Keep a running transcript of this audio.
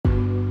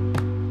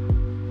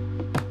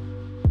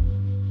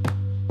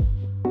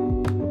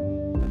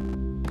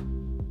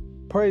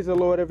Praise the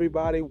Lord,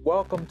 everybody.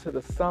 Welcome to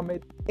the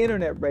Summit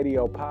Internet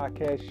Radio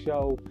Podcast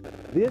Show.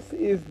 This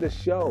is the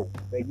show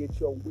that gets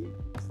your week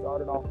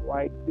started off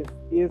right. This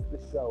is the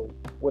show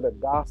where the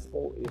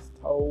gospel is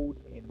told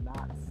and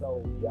not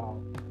sold,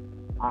 y'all.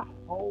 I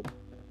hope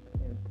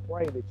and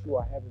pray that you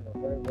are having a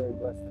very, very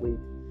blessed week.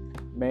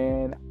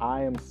 Man,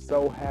 I am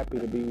so happy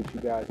to be with you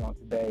guys on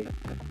today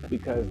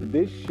because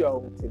this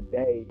show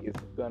today is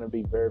going to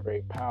be very,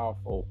 very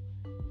powerful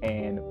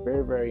and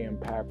very, very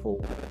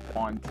impactful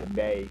on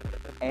today.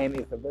 And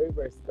it's a very,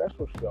 very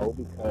special show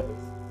because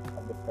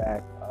of the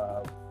fact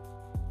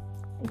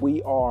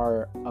we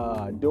are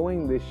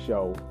doing this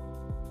show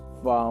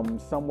from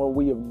somewhere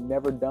we have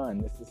never done.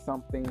 This is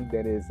something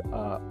that is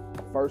a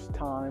first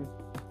time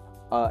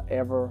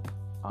ever.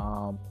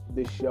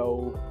 This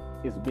show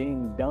is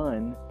being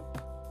done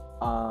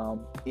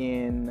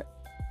in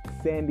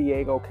San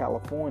Diego,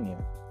 California,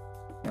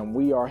 and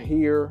we are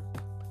here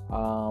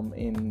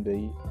in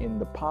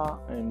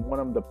one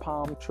of the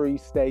palm tree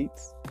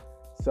states.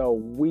 So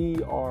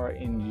we are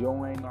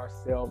enjoying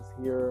ourselves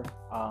here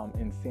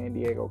in San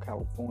Diego,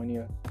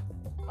 California.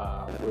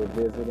 We're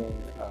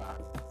visiting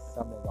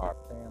some of our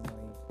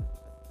family.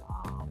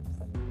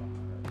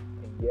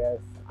 And yes,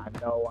 I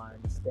know, I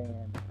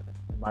understand.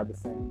 You might be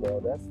saying, well,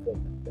 that's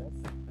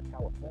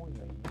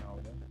California,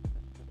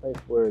 the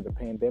place where the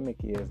pandemic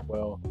is.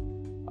 Well,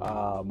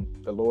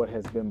 the Lord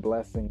has been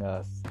blessing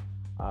us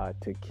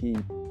to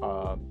keep.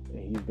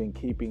 He's been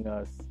keeping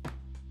us.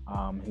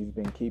 He's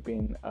been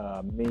keeping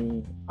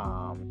me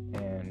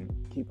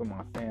and keeping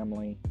my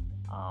family.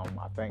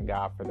 I thank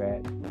God for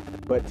that.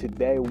 But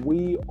today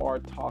we are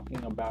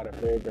talking about a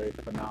very, very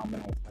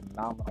phenomenal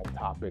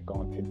topic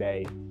on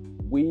today.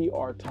 We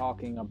are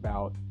talking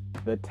about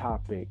the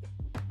topic,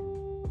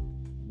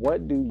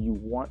 what do you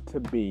want to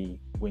be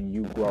when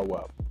you grow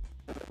up?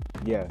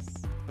 Yes,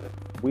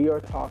 we are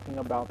talking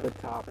about the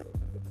topic.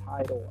 The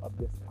title of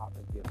this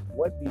topic is,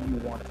 what do you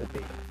want to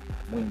be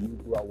when you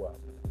grow up?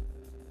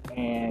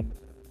 And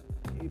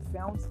it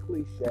sounds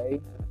cliche.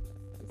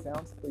 It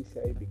sounds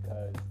cliche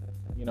because,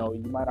 you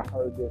might have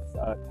heard this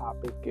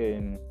topic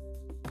and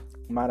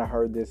might have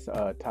heard this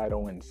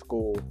title in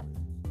school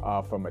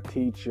from a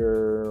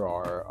teacher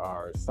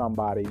or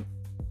somebody.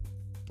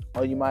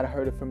 Or you might have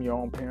heard it from your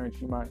own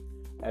parents. You might,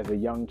 as a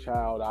young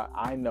child,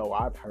 I know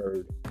I've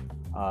heard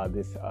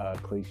this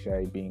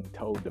cliche being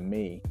told to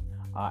me,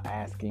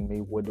 asking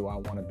me, what do I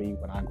want to be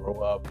when I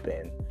grow up?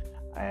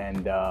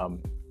 And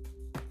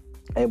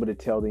able to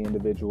tell the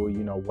individual,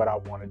 what I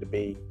wanted to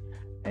be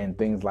and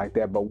things like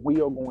that. But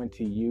we are going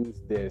to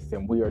use this,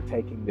 and we are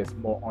taking this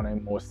on a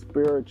more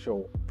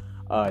spiritual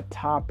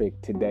topic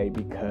today,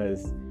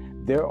 because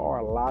there are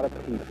a lot of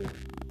people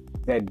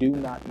that do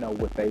not know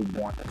what they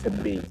want to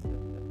be.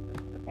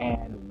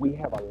 And we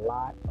have a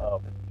lot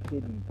of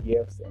hidden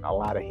gifts and a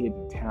lot of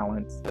hidden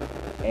talents,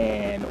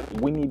 and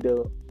we need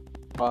to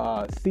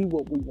see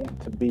what we want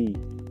to be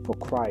for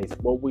Christ,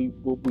 what we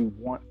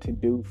want to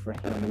do for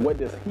Him. What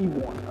does He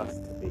want us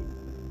to be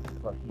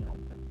for Him?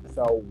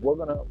 So we're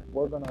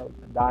gonna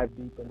dive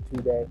deep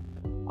into that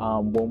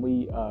when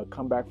we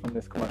come back from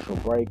this commercial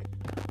break.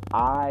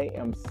 I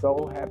am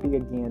so happy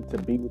again to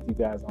be with you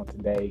guys on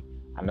today.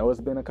 I know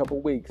it's been a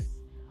couple weeks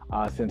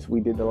since we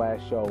did the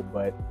last show,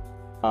 but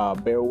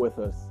bear with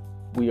us.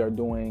 We are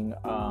doing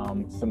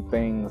some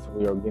things.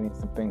 We are getting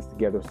some things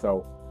together.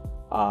 So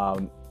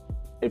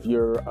if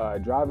you're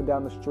driving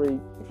down the street,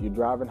 if you're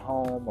driving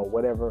home or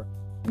whatever,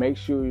 make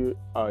sure you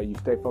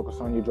stay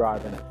focused on your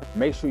driving.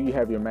 Make sure you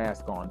have your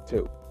mask on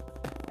too.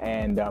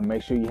 And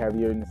make sure you have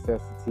your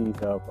necessities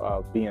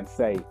of being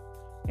safe.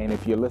 And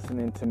if you're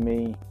listening to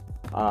me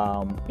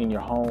in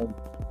your home,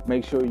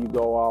 make sure you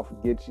go off,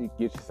 get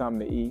you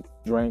something to eat,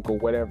 drink, or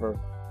whatever,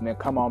 and then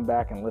come on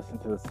back and listen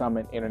to the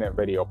Summit Internet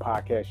Radio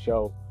Podcast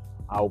Show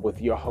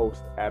with your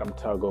host, Adam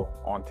Tuggle,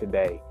 on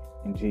today.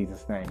 In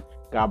Jesus' name,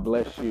 God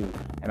bless you,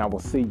 and I will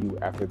see you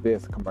after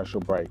this commercial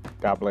break.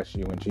 God bless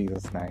you in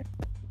Jesus' name.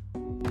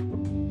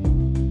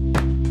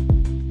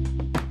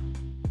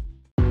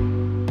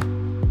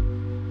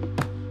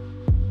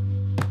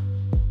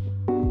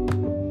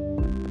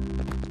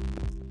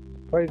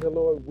 Praise the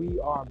Lord. We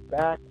are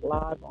back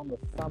live on the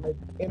Summit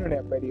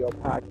Internet Radio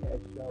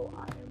Podcast Show.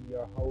 I am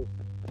your host,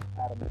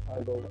 Adam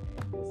Tuggle,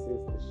 and this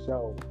is the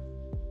show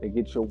that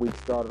gets your week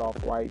started off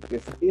right.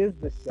 This is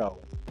the show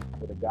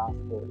where the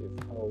gospel is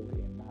told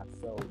and not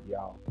sold,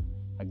 y'all.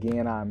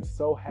 Again, I'm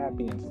so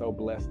happy and so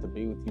blessed to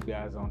be with you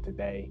guys on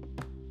today.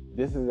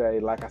 This is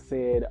like I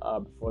said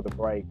before the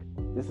break,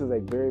 this is a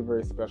very,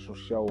 very special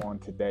show on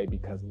today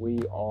because we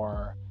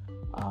are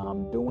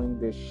doing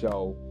this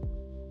show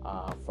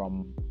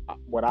from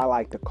what I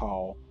like to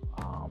call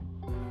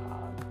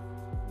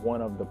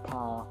one of the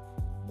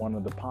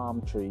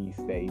palm tree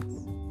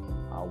states.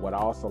 What I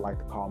also like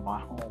to call my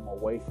home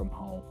away from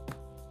home.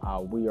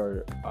 We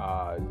are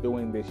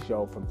doing this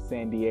show from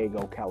San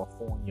Diego,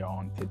 California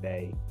on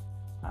today.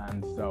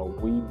 And so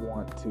we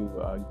want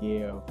to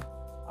give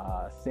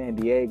San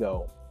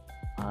Diego,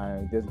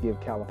 just give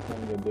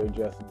California their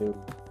just due.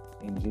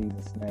 In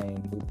Jesus'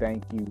 name, we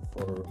thank you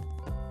for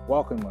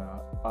welcome,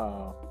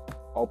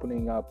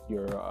 opening up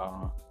your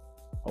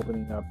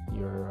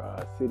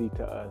city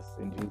to us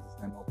in Jesus'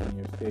 name. Open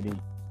your city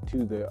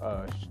to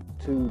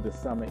the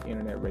Summit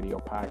Internet Radio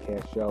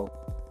Podcast Show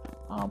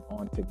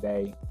on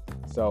today.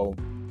 So,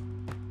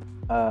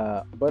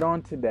 but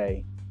on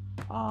today,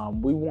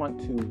 we want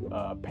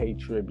to pay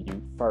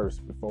tribute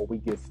first before we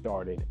get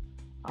started.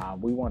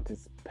 We want to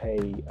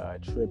pay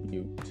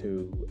tribute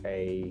to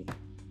a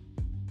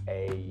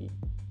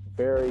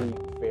very,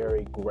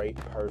 very great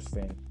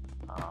person.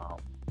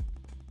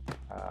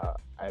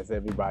 As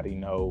everybody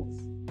knows,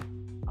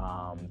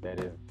 that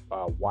has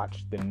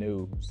watched the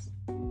news.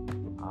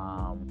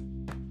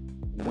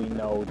 We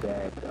know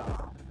that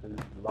we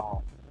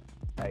lost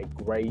a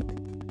great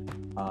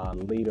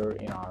leader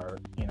in our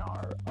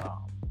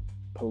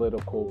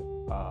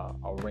political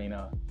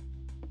arena,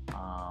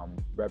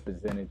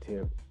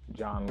 Representative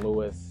John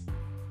Lewis.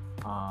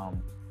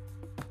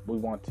 We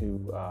want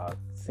to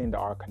send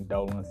our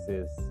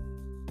condolences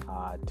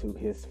to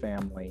his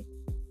family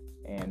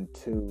and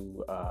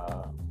to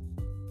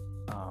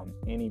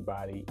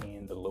anybody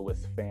in the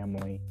Lewis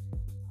family,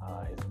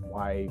 his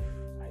wife,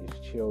 his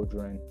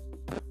children,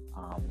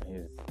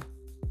 his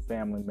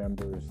family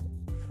members,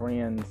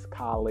 friends,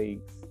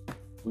 colleagues.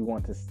 We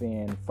want to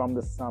send from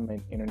the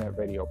Summit Internet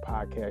Radio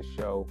Podcast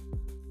Show.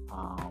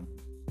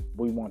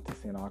 We want to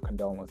send our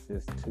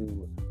condolences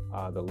to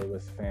the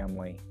Lewis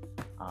family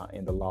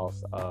in the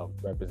loss of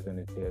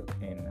Representative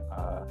and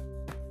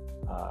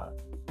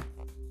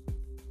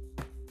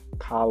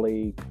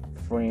colleague,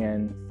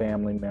 friend,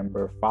 family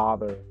member,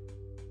 father,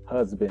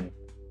 husband,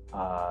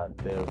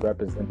 the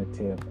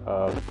representative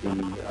of the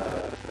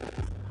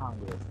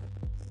Congress,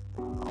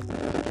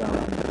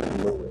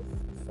 John Lewis.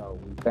 So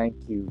we thank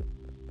you,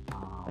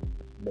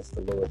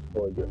 Mr. Lewis,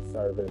 for your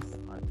service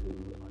unto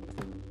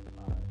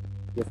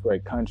this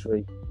great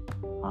country,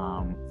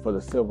 for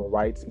the civil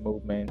rights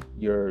movement,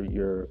 your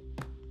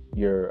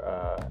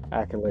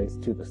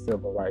accolades to the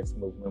civil rights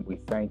movement. We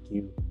thank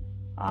you.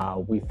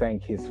 We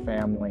thank his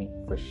family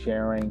for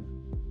sharing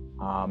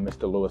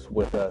Mr. Lewis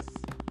with us.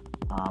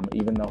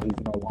 Even though he's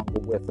no longer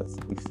with us,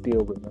 we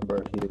still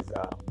remember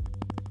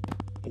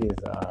his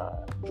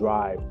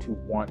drive to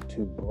want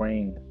to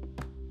bring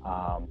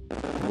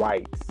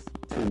rights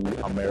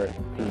to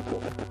American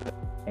people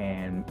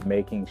and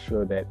making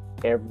sure that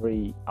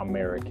every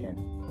American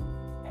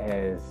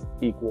has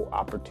equal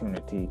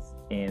opportunities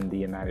in the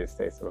United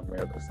States of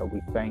America. So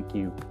we thank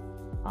you,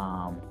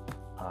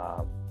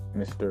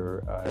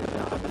 Mr.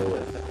 John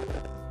Lewis,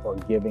 for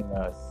giving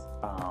us,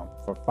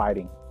 for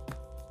fighting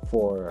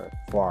for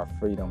our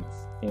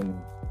freedoms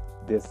in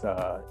this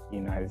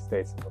United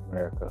States of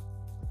America.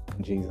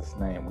 In Jesus'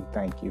 name, we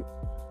thank you.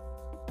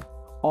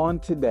 On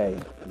today,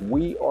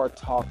 we are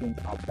talking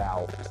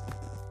about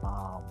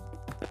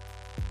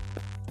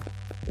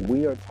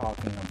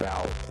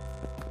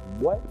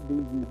what do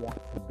you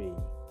want to be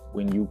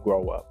when you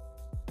grow up?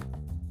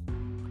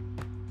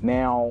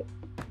 Now,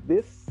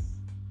 this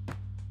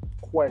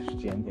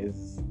question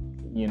is,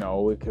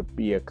 it could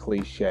be a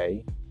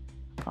cliche.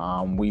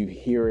 We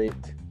hear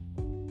it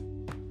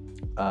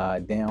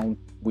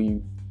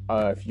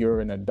if you're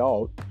an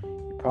adult,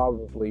 you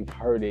probably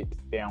heard it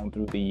down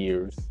through the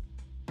years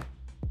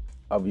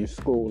of your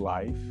school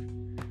life,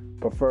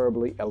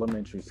 preferably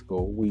elementary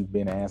school. We've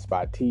been asked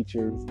by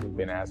teachers, we've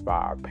been asked by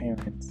our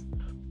parents,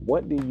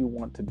 what do you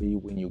want to be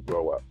when you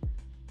grow up?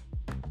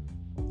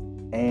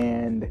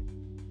 And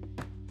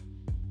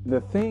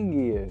the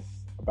thing is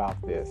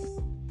about this,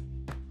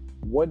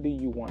 what do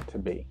you want to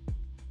be?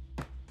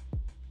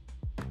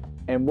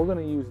 And we're going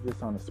to use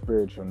this on a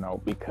spiritual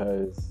note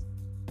because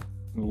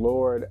the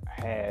Lord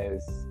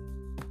has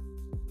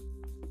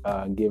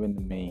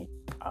given me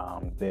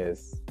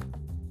this,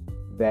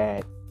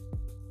 that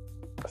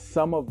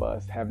some of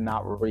us have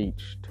not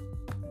reached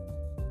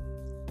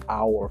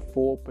our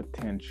full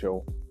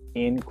potential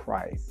in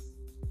Christ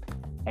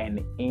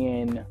and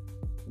in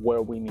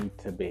where we need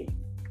to be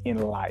in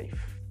life.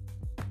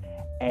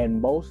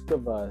 And most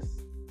of us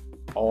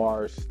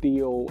are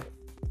still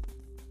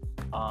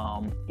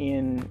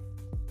in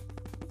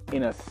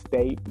a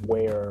state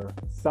where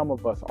some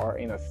of us are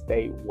in a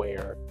state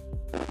where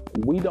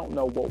we don't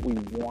know what we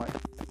want.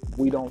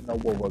 We don't know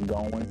where we're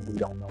going. We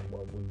don't know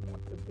where we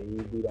want to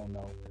be. We don't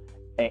know.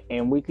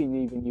 And we can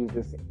even use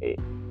this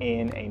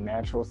in a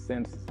natural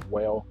sense as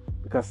well,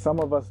 because some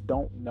of us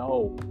don't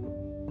know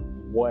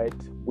what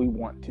we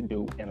want to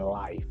do in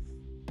life.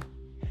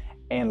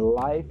 And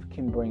life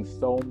can bring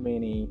so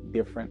many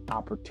different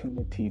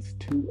opportunities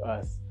to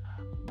us,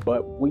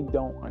 but we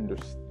don't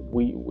understand.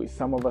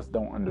 Some of us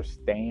don't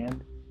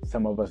understand.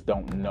 Some of us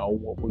don't know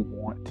what we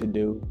want to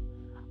do.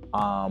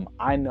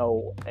 I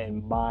know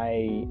in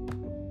my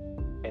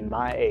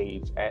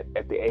age,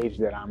 at the age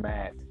that I'm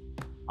at,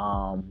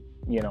 I'm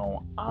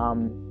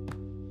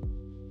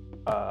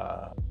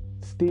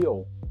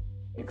still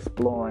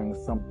exploring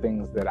some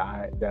things that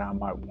I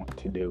might want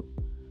to do.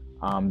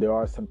 There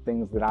are some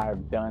things that I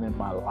have done in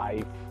my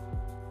life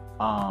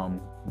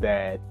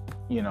that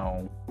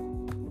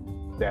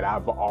that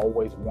I've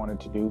always wanted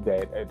to do.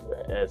 That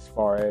as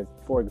far as,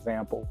 for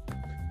example,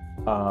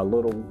 a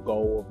little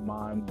goal of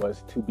mine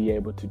was to be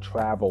able to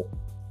travel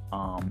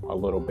a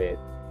little bit,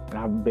 and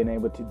I've been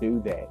able to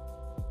do that.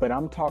 But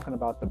I'm talking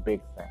about the big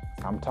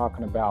things. I'm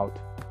talking about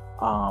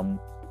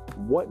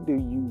what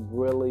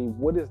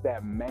is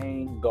that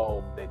main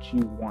goal that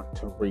you want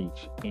to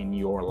reach in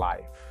your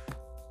life?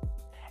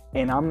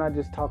 And I'm not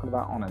just talking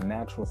about on a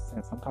natural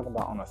sense, I'm talking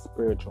about on a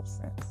spiritual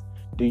sense.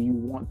 Do you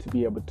want to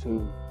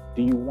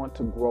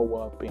grow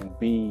up and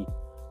be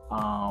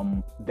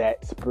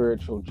that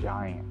spiritual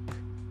giant?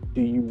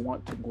 Do you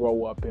want to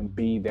grow up and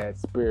be that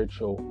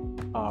spiritual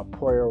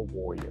prayer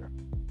warrior?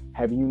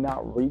 Have you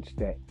not reached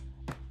that?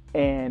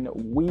 And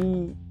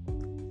we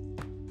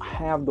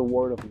have the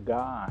Word of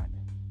God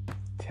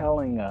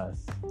telling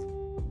us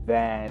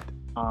that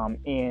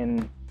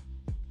in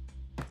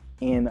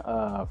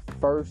 1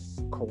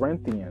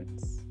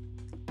 Corinthians,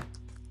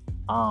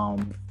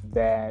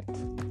 that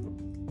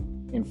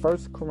in 1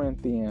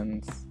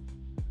 Corinthians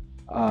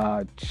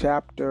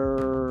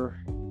chapter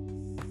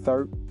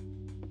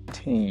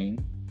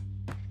 13,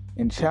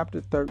 in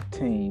chapter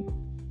 13,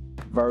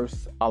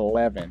 verse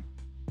 11,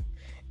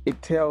 it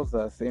tells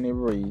us, and it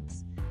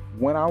reads,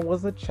 "When I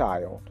was a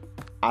child,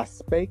 I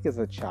spake as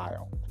a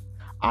child.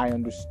 I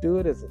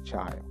understood as a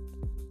child.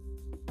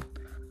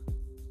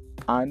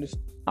 I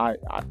understood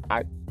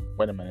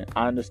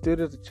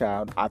as a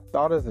child. I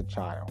thought as a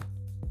child.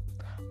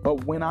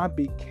 But when I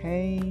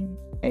became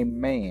a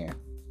man,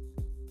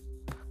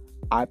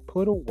 I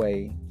put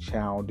away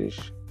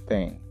childish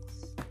things."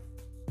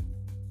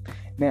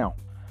 Now,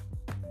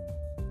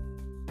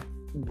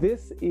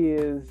 this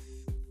is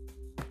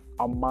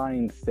a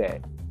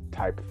mindset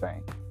type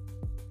thing.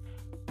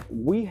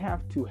 We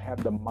have to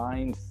have the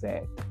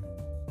mindset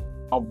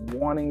of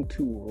wanting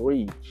to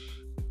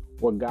reach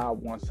where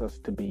God wants us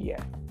to be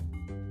at.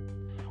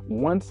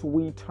 Once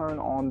we turn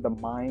on the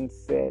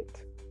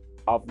mindset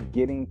of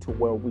getting to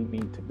where we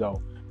need to go,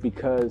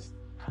 because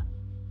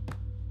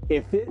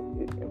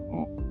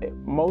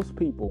most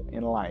people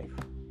in life,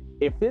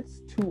 if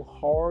it's too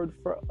hard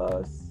for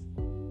us,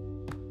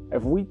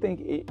 if we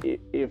think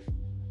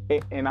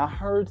and I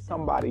heard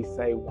somebody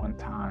say one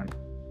time,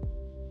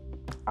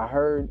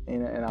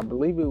 and I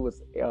believe it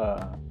was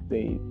the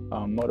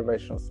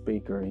motivational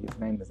speaker, his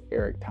name is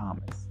Eric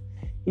Thomas.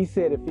 He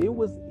said, if it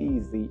was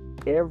easy,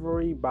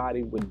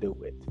 everybody would do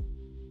it.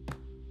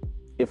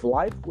 If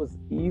life was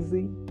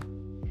easy,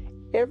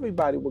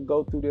 everybody would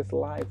go through this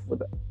life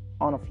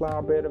on a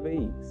flower bed of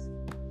ease.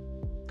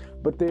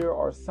 But there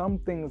are some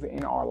things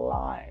in our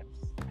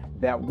lives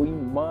that we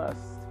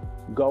must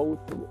go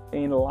through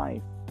in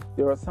life.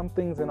 There are some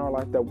things in our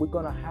life that we're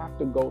going to have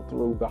to go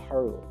through the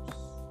hurdles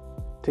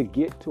to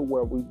get to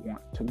where we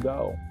want to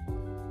go.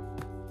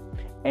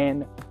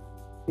 And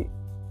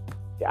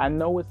I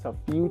know it's a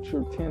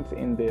future tense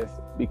in this,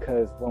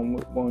 because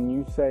when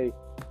you say,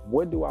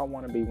 what do I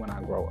want to be when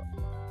I grow up?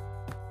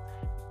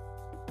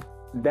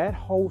 That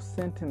whole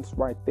sentence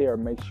right there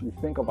makes you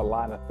think of a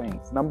lot of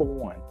things. Number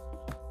one,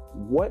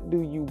 what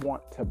do you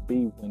want to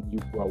be when you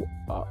grow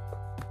up?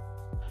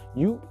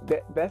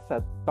 That's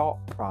a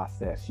thought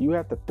process. You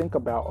have to think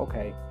about,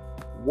 okay,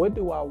 what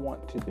do I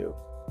want to do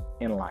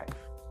in life?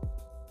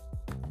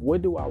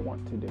 What do I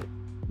want to do?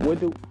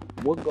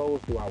 What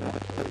goals do I want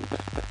to reach?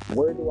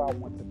 Where do I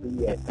want to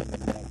be at in the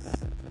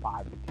next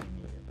 5 to 10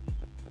 years?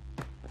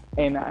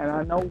 And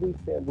I know we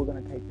said we're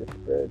going to take the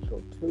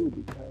spiritual too,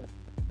 because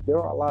there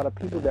are a lot of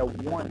people that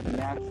want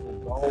natural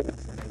goals,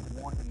 and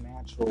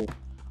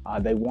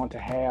they want to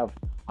have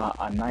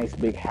a nice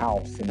big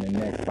house in the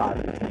next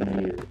 5 to 10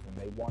 years, and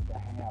they want to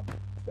have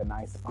the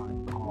nice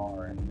fine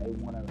car, and they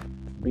want to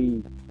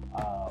be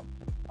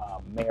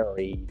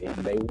married, and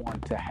they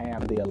want to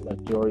have the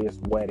luxurious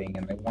wedding,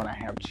 and they want to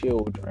have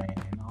children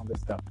and all this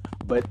stuff.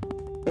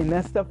 And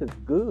that stuff is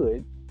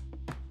good,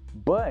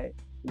 but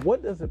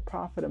what does it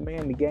profit a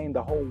man to gain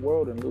the whole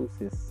world and lose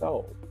his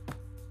soul?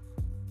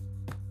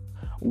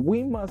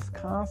 We must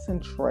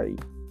concentrate,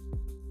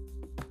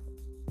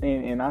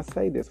 and I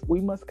say this,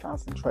 we must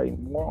concentrate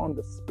more on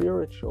the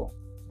spiritual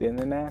than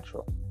the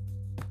natural.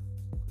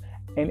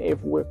 And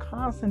if we're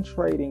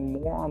concentrating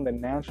more on the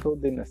natural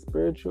than the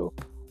spiritual,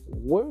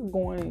 we're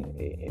going,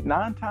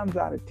 9 times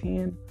out of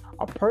 10,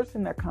 a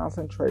person that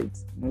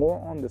concentrates more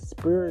on the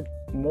spirit,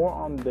 more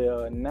on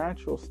the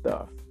natural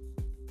stuff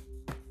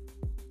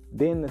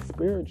than the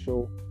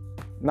spiritual,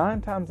 9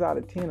 times out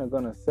of 10 are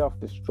going to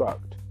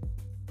self-destruct.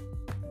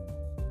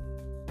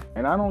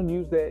 And I don't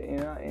use that,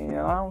 and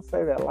I don't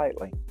say that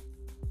lightly.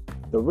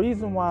 The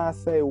reason why I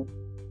say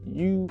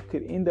you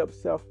could end up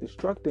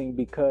self-destructing,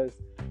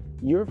 because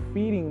you're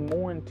feeding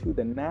more into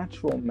the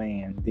natural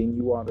man than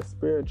you are the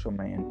spiritual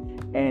man.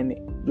 And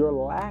we're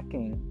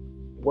lacking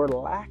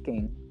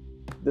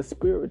the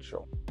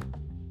spiritual.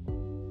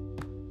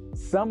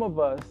 Some of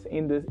us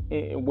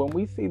when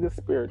we see the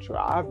spiritual,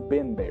 I've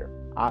been there.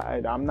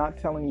 I'm not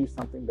telling you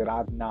something that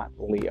I've not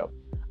lived.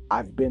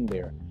 I've been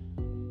there.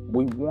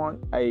 We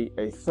want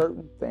a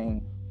certain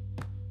thing.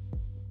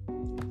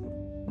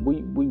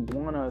 We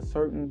want a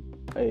certain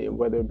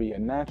whether it be a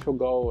natural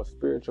goal, a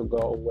spiritual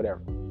goal,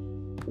 whatever.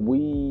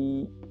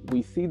 We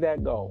see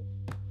that goal.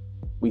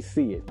 We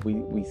see it.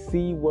 We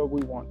see where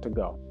we want to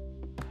go.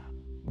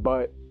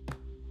 But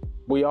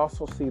we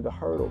also see the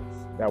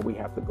hurdles that we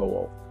have to go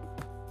over.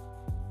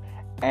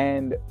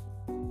 And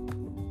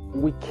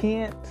we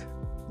can't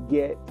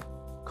get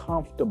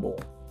comfortable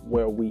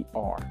where we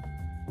are.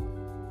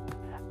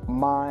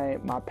 My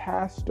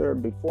pastor,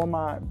 before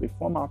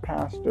my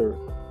pastor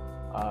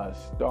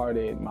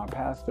started, my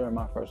pastor and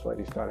my first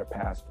lady started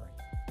pastoring,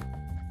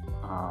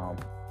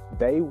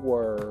 they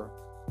were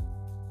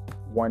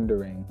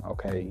wondering,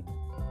 okay,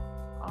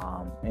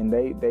 and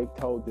they've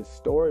told this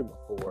story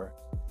before,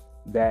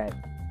 that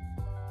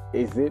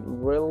is it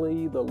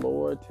really the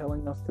Lord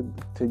telling us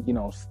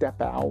to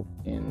step out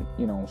and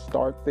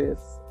start this,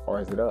 or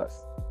is it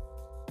us?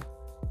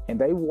 And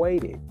they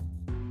waited.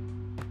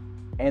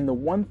 And the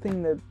one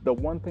thing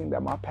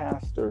that my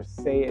pastor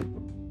said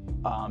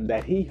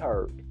that he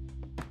heard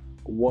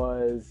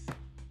was,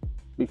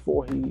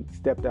 before he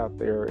stepped out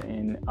there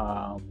and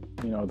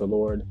the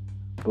Lord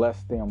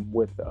blessed them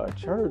with a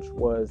church,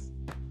 was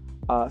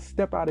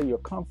step out of your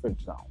comfort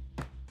zone.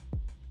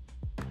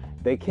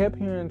 They kept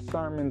hearing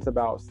sermons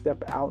about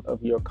step out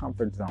of your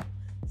comfort zone.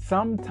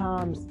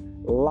 Sometimes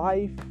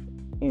life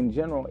in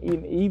general,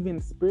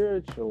 even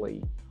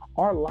spiritually,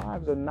 our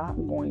lives are not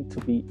going to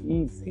be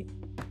easy.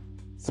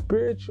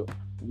 Spiritual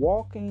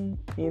walking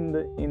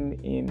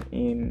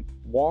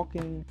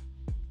walking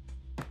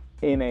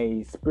in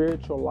a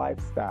spiritual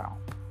lifestyle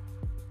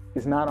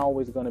is not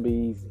always going to be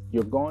easy.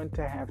 You're going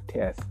to have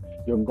tests.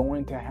 You're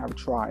going to have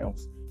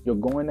trials. You're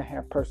going to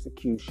have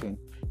persecution.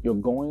 You're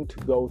going to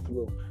go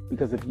through.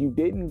 Because if you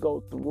didn't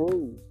go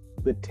through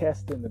the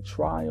tests and the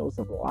trials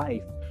of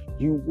life,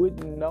 you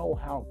wouldn't know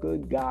how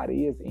good God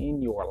is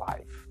in your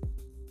life.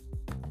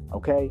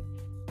 Okay?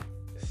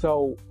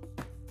 So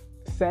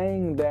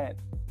saying that,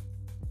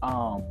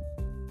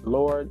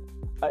 Lord,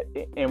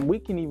 and we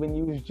can even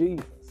use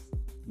Jesus.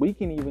 We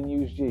can even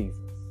use Jesus.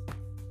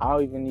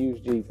 I'll even use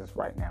Jesus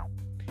right now.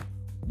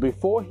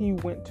 Before he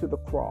went to the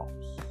cross.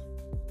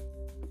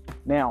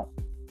 Now,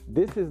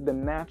 this is the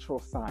natural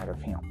side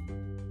of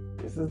him.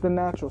 This is the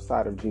natural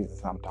side of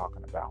Jesus I'm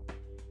talking about.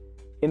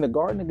 In the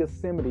Garden of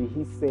Gethsemane,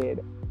 he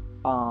said,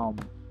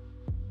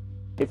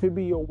 if it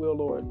be your will,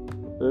 Lord,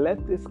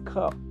 let this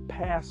cup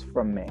pass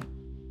from me.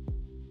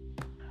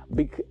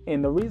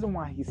 And the reason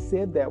why he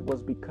said that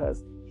was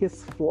because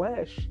his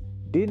flesh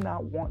did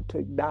not want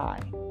to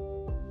die.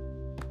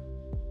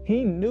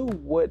 He knew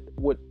what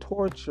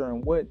torture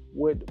and what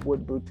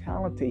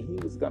brutality he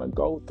was going to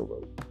go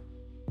through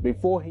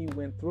before he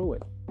went through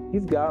it.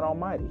 He's God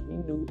Almighty. He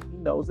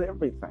knows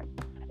everything.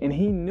 And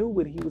he knew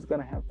what he was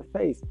going to have to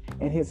face.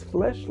 And his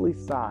fleshly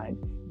side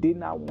did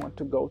not want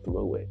to go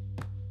through it.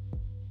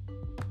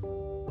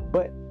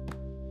 But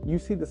you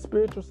see the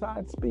spiritual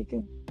side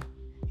speaking.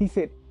 He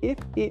said, if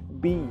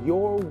it be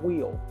your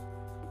will,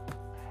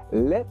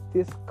 let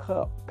this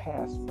cup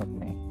pass from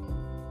me.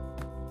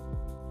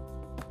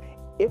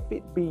 If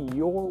it be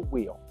your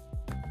will,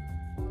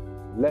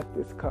 let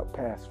this cup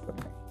pass from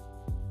me.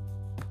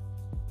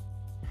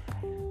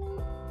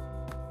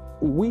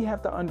 We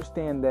have to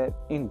understand that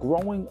in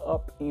growing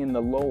up in the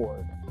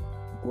Lord,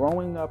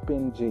 growing up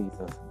in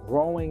Jesus,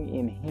 growing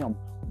in him,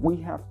 we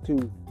have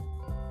to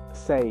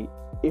say,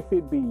 if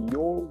it be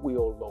your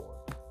will, Lord,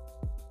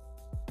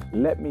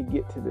 let me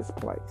get to this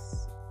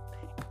place.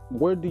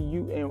 Where do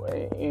you,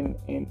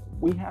 and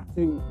we have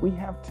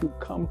to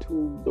come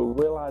to the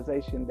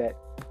realization that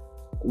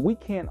we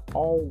can't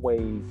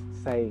always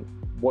say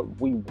what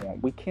we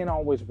want. We can't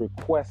always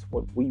request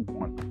what we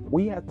want.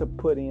 We have to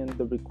put in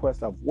the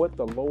request of what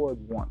the Lord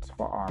wants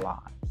for our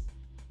lives.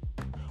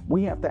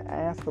 We have to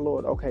ask the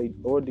Lord, okay,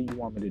 Lord, do you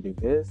want me to do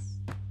this?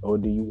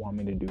 Lord, do you want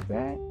me to do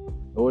that?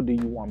 Lord, do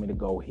you want me to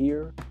go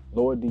here?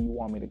 Lord, do you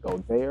want me to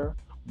go there?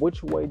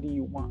 Which way do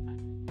you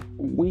want?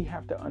 We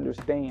have to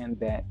understand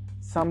that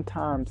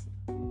sometimes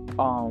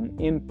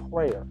in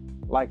prayer,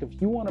 like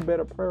if you want a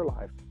better prayer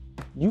life,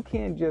 you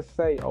can't just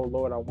say, oh,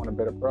 Lord, I want a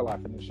better prayer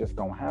life, and it's just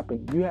going to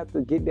happen. You have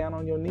to get down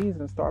on your knees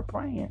and start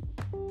praying.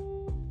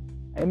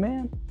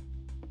 Amen.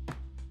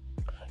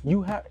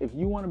 If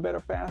you want a better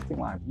fasting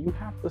life, you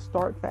have to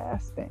start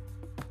fasting.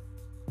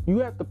 You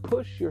have to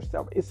push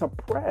yourself. It's a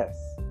press.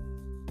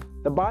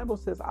 The Bible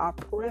says, I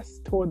press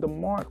toward the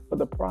mark for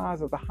the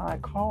prize of the high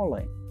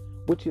calling,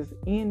 which is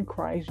in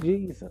Christ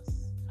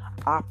Jesus.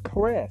 I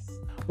press,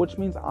 which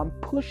means I'm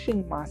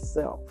pushing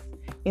myself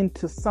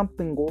into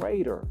something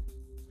greater.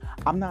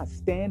 I'm not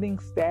standing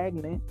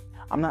stagnant.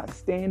 I'm not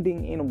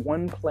standing in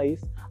one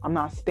place. I'm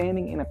not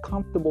standing in a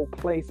comfortable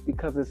place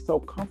because it's so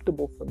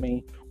comfortable for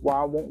me where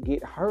I won't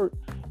get hurt.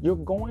 You're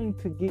going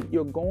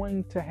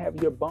to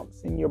have your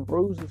bumps and your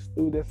bruises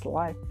through this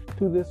life,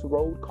 through this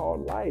road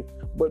called life.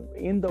 But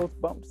in those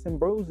bumps and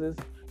bruises,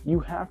 you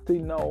have to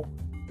know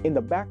in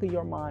the back of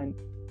your mind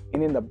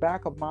and in the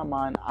back of my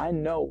mind, I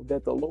know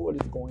that the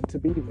Lord is going to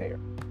be there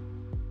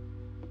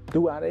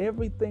throughout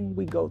everything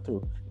we go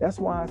through. That's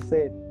why I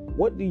said,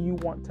 what do you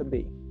want to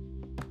be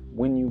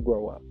when you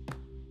grow up?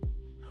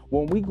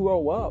 When we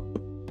grow up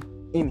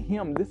in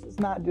Him, this is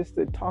not just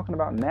talking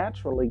about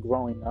naturally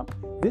growing up.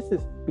 This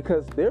is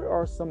because there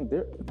are some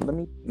there.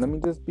 Let me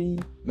just be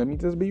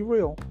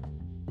real.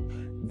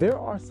 There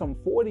are some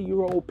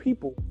 40-year-old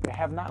people that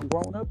have not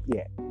grown up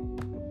yet.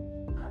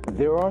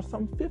 There are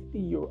some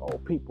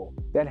 50-year-old people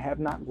that have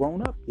not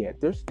grown up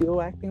yet. They're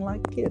still acting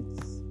like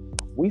kids.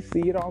 We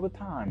see it all the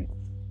time.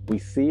 We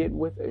see it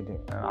with, and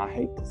I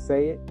hate to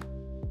say it.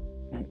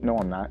 No,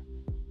 I'm not.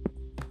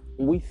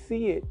 We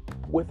see it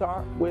with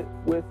our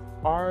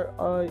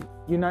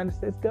United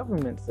States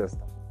government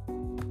system.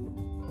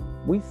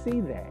 We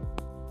see that.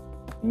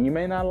 You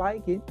may not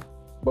like it,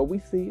 but we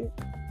see it.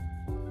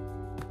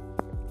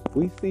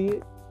 We see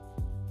it.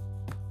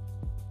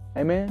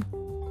 Amen.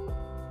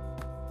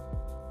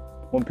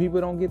 When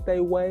people don't get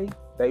their way,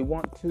 they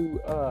want to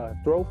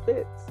throw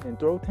fits and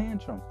throw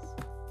tantrums.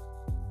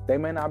 They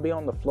may not be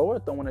on the floor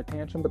throwing a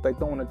tantrum, but they're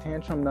throwing a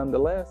tantrum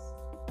nonetheless.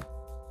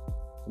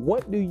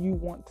 What do you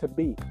want to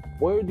be?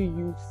 Where do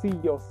you see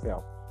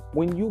yourself?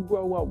 When you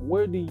grow up,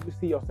 where do you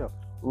see yourself?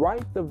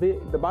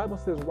 The Bible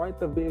says, write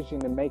the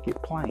vision and make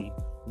it plain.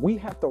 We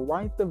have to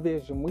write the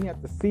vision. We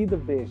have to see the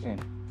vision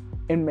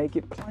and make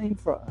it plain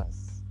for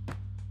us.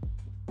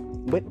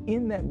 But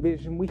in that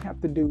vision, we have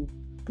to do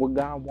what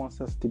God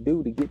wants us to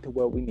do to get to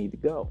where we need to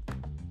go.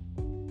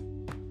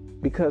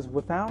 Because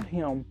without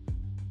Him,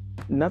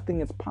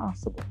 nothing is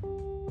possible.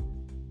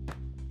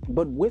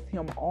 But with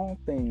Him, all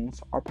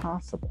things are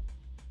possible.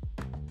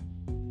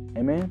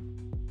 Amen.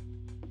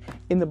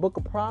 In the book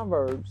of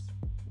Proverbs,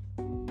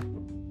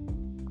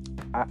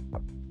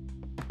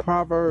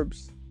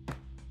 Proverbs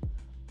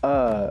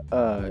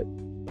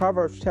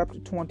chapter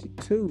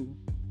 22,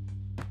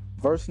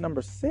 verse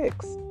number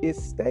 6, it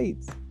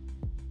states,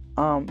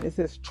 it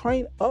says,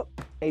 train up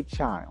a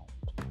child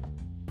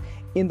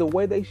in the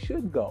way they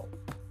should go.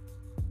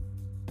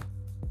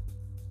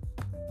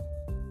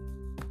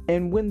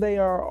 And when they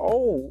are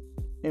old,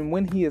 and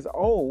when he is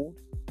old,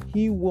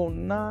 he will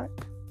not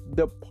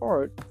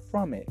depart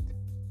from it.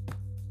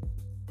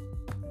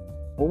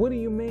 Well, what do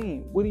you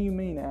mean? What do you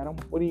mean, Adam?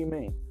 What do you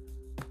mean?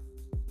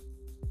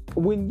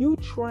 When you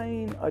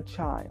train a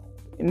child,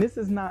 and this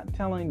is not,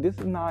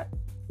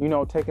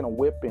 taking a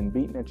whip and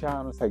beating a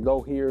child and say,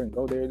 go here and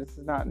go there. This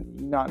is not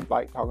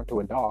like talking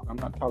to a dog. I'm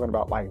not talking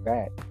about like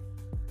that.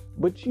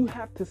 But you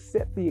have to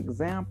set the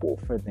example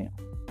for them.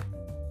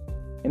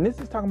 And this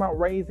is talking about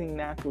raising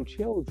natural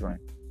children.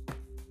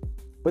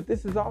 But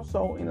this is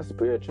also in a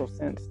spiritual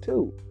sense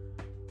too.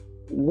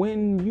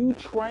 When you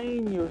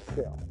train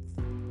yourself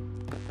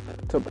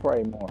to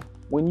pray more,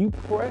 when you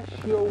press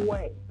your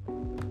way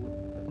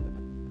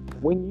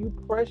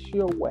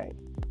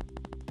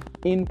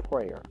in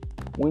prayer,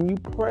 when you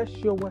press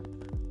your way,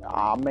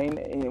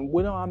 and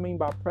what do I mean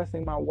by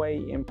pressing my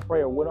way in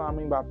prayer? What do I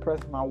mean by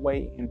pressing my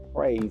way in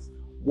praise?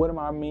 What do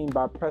I mean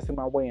by pressing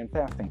my way in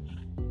fasting?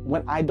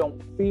 When I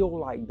don't feel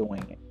like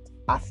doing it,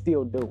 I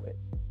still do it.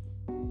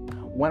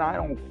 When I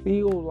don't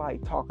feel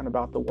like talking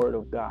about the Word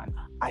of God,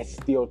 I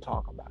still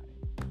talk about it.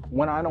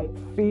 When I don't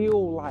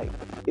feel like,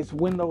 it's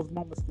when those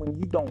moments when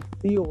you don't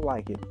feel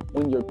like it,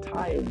 when you're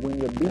tired, when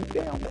you're beat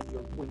down,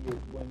 when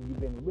you've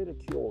been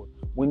ridiculed,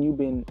 when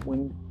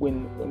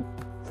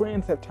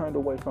friends have turned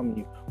away from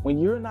you, when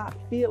you're not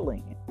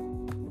feeling it,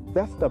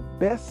 that's the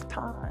best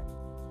time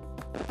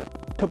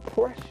to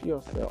press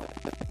yourself,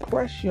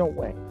 press your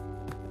way.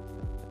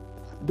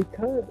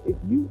 Because if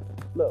you,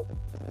 look,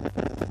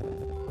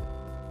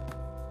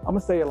 I'm going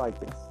to say it like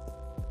this.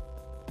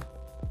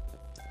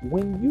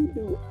 When you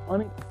do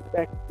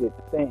unexpected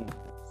things,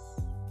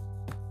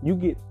 you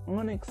get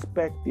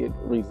unexpected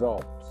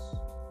results.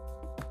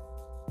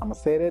 I'm going to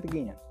say that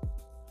again.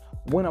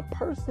 When a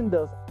person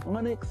does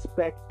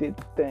unexpected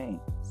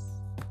things,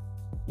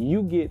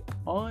 you get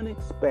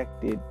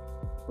unexpected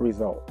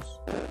results.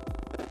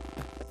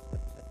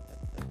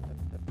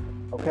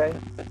 Okay?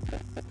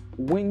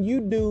 When you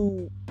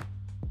do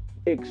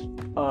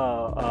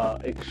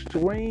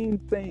extreme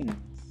things,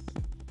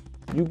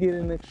 you get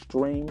an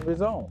extreme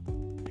result.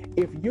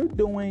 If you're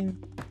doing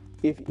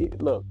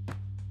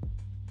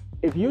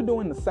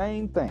the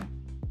same thing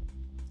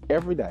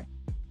every day,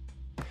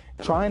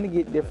 trying to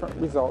get different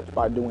results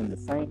by doing the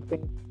same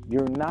thing,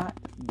 you're not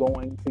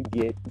going to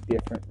get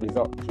different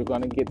results. You're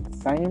going to get the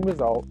same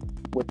result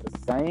with the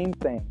same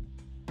thing.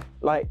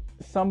 Like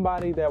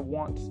somebody that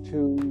wants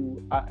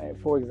to,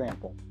 for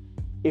example,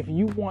 if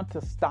you want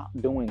to stop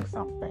doing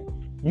something,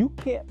 you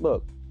can't,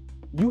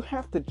 you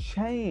have to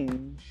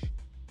change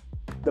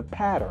the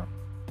pattern.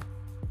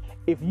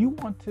 If you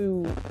want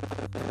to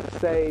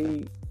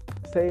say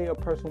a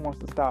person wants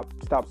to stop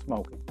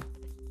smoking,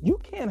 you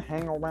can't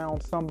hang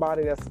around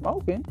somebody that's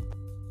smoking.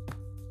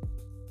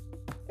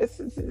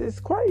 It's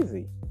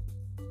crazy.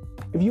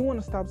 If you want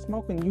to stop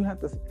smoking, you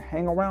have to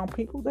hang around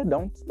people that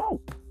don't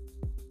smoke.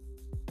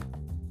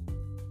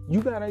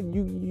 You gotta.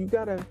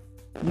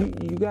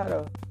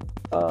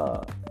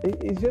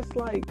 It's just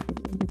like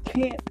you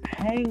can't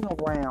hang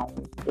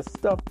around the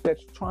stuff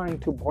that's trying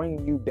to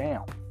bring you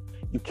down.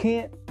 You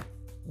can't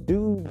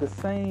do the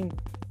same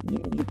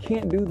You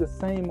can't do the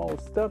same old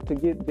stuff to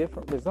get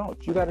different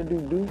results. You got to do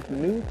new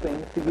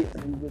things to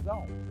get new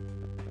results.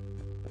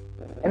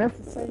 And that's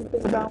the same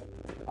thing about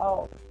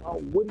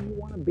what do you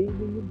want to be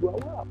when you grow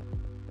up?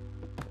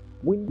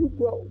 When we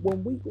grow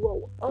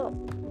up,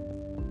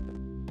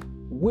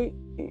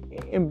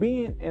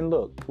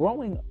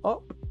 growing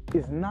up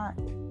is not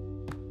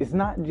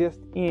just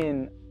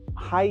in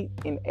height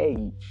and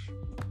age.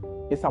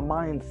 It's a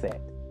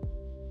mindset.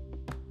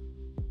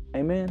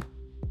 Amen.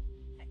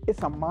 It's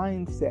a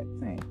mindset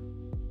thing.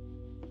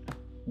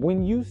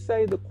 When you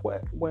say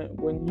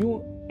when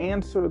you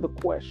answer the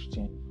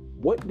question,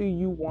 what do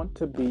you want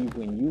to be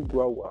when you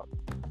grow up?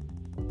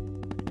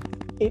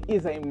 It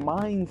is a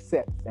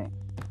mindset thing.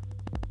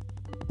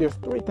 There's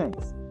three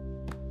things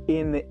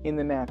in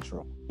the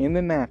natural. In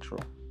the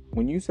natural,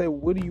 when you say,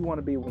 what do you want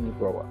to be when you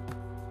grow up?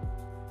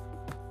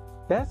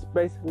 That's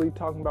basically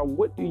talking about,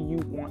 what do you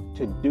want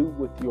to do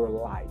with your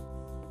life?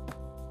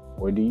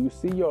 Where do you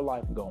see your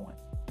life going?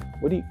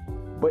 But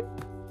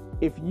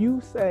if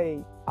you say,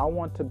 I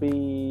want to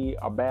be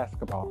a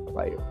basketball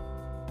player,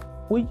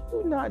 well,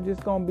 you're not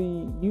just gonna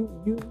be,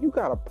 you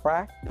gotta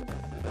practice,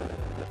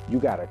 you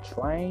gotta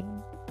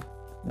train,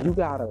 you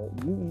gotta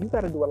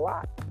do a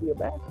lot to be a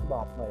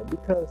basketball player,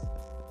 because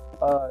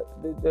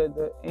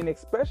and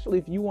especially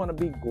if you want to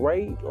be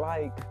great,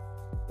 like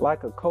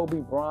a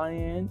Kobe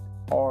Bryant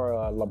or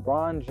a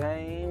LeBron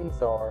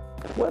James or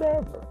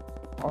whatever,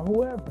 or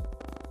whoever,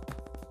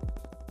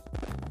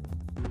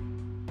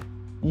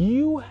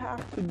 you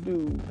have to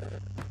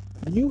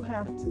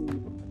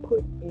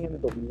put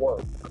in the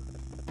work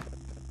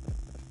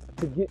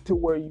to get to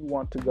where you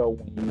want to go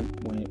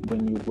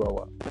when you grow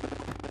up.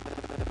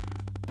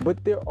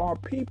 But there are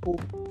people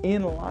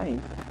in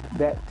life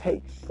that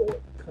take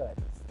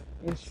shortcuts.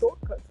 And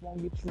shortcuts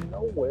won't get you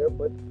nowhere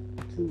but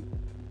to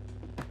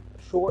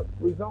short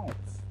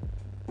results.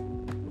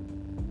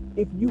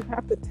 If you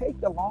have to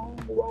take the long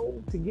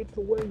road to get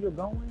to where you're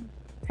going,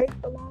 take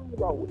the long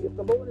road. If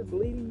the Lord is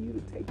leading you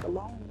to take the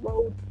long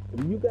road,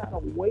 if you gotta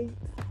wait,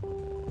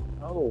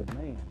 oh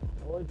man,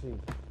 Lord Jesus.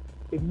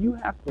 If you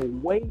have to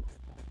wait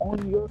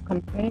on your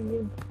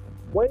companion,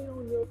 wait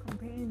on your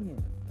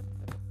companion.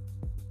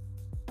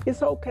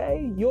 It's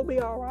okay. You'll be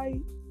all right.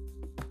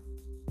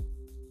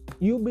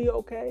 You'll be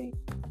okay.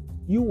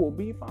 You will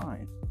be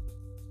fine.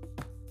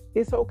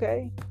 It's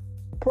okay.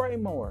 Pray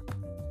more.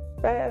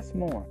 Fast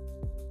more.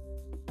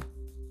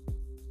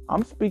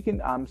 I'm speaking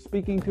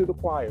to the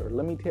choir.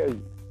 Let me tell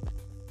you.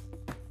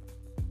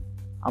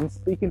 I'm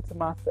speaking to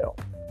myself.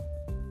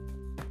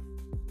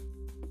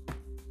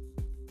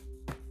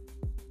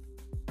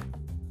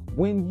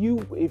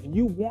 If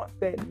you want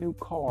that new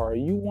car,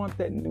 you want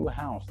that new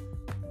house,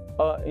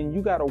 and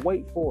you gotta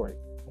wait for it,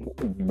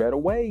 you better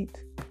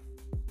wait.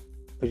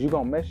 Because you're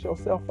going to mess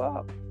yourself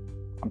up.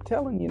 I'm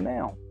telling you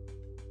now.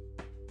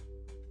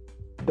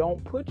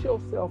 Don't put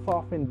yourself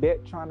off in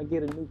debt trying to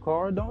get a new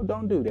car.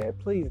 Don't do that.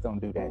 Please don't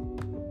do that.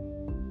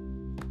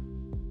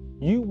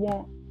 You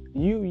want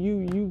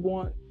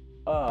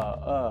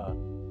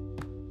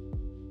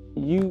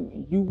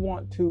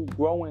to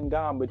grow in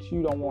God, but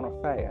you don't want to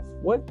fast.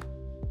 What?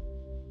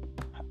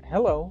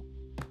 Hello.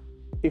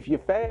 If you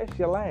fast,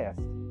 you last.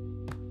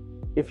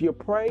 If you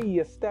pray,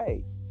 you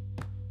stay.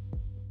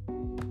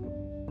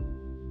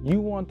 You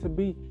want to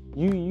be,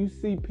 you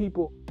see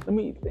people, let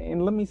me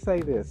say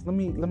this. Let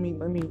me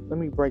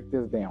break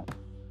this down.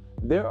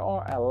 There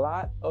are a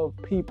lot of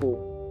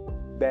people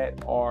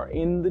that are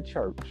in the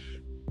church.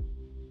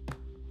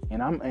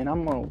 And I'm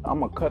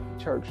gonna cut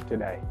the church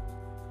today.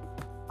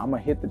 I'm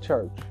gonna hit the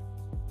church.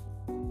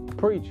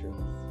 Preachers.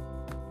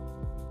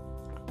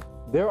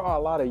 There are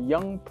a lot of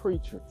young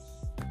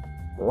preachers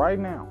right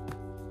now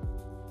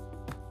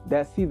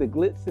that see the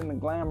glitz and the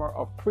glamour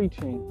of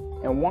preaching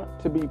and want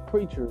to be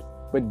preachers,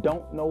 but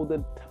don't know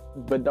the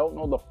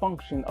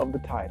function of the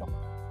title.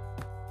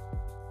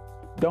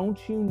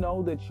 Don't you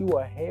know that you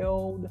are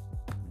held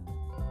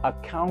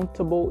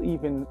accountable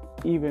even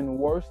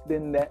worse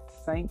than that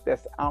saint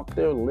that's out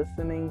there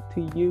listening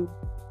to you,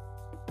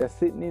 that's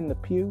sitting in the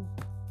pew?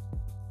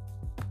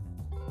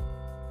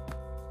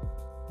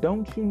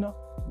 Don't you know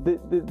the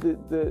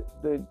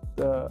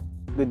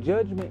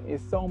judgment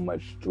is so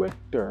much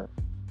stricter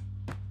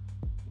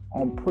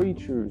on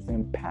preachers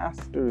and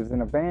pastors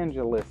and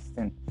evangelists,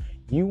 and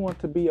you want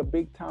to be a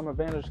big time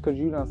evangelist because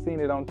you done seen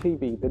it on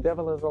TV. The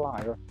devil is a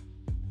liar.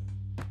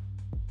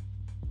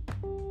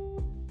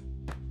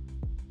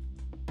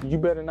 You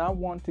better not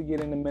want to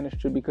get into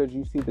ministry because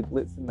you see the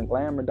glitz and the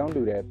glamour. Don't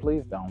do that.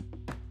 Please don't.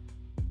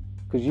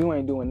 Because you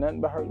ain't doing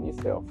nothing but hurting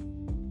yourself.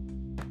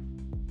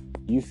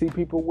 You see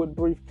people with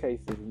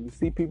briefcases. You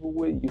see people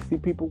with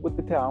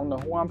the towel. I don't know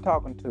who I'm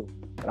talking to,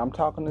 but I'm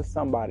talking to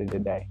somebody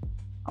today.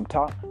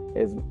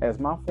 As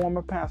my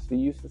former pastor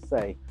used to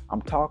say,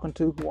 I'm talking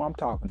to who I'm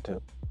talking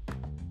to.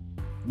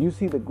 You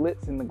see the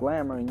glitz and the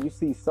glamour, and you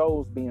see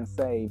souls being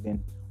saved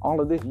and all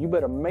of this. You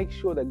better make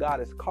sure that God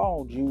has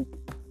called you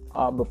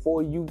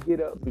before you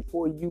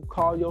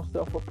call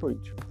yourself a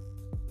preacher.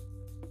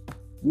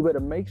 You better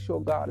make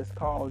sure God has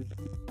called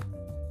you.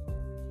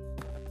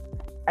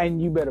 And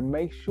you better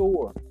make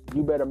sure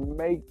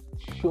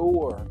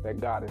that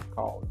God has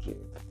called you.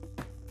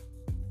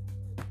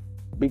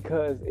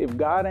 Because if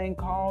God ain't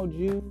called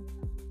you,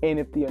 and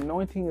if the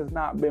anointing has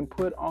not been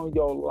put on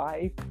your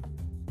life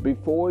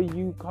before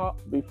you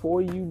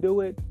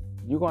do it,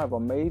 you're going to have a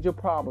major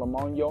problem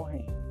on your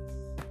hands.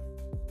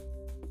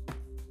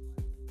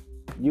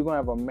 You're going to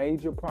have a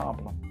major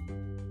problem.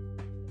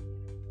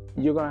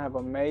 You're going to have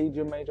a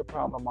major, major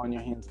problem on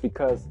your hands,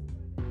 because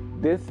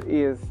this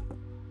is,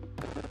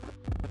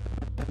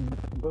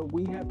 but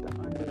we have to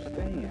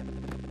understand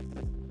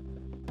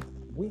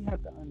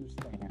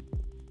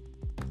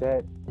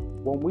that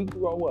when we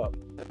grow up,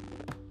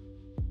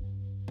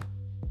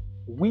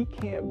 we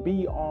can't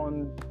be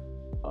on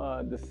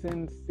the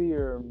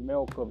sincere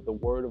milk of the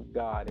Word of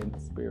God in the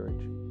Spirit.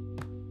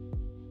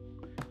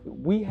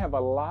 We have a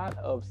lot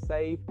of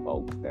saved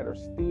folks that are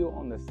still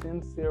on the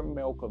sincere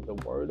milk of the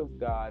Word of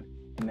God,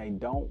 and they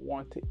don't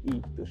want to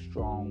eat the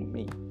strong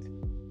meat.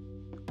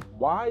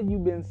 Why you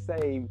been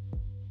saved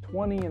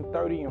 20 and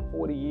 30 and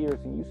 40 years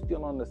and you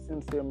still on the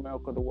sincere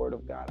milk of the Word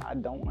of God? I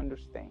don't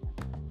understand.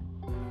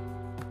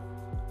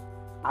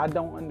 I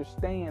don't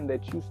understand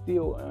that you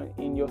still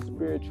in your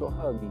spiritual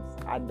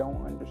Huggies. I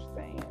don't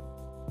understand.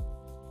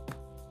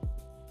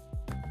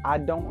 I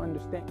don't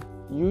understand.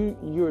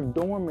 You're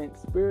dormant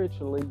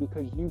spiritually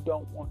because you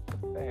don't want to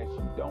fast.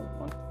 You don't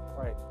want to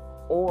pray.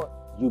 Or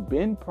you've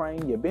been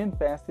praying, you've been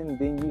fasting,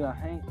 then you done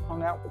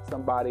hung out with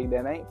somebody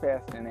that ain't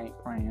fasting, ain't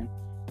praying,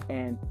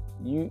 and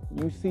you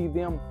see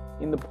them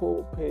in the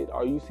pulpit,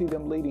 or you see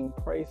them leading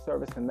praise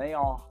service, and they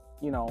all,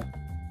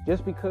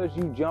 just because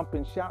you jump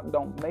and shout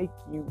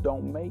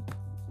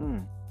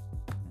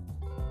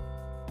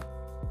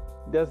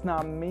does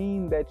not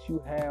mean that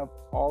you have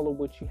all of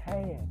what you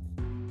had.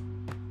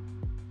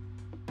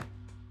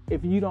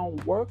 If you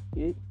don't work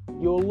it,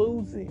 you'll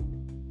lose it.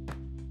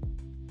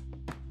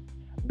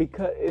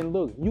 And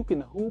look, you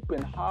can hoop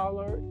and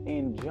holler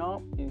and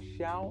jump and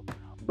shout,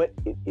 but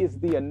it is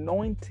the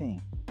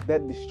anointing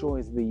that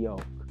destroys the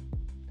yoke.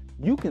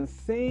 You can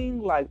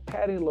sing like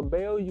Patti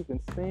LaBelle, you can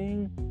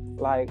sing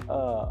like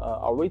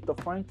Aretha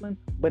Franklin,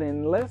 but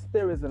unless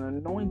there is an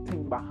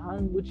anointing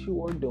behind what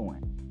you are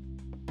doing,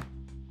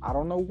 I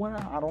don't know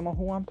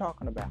who I'm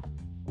talking about.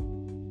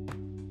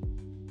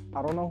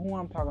 I don't know who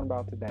I'm talking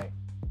about today.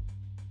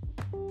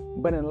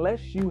 But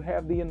unless you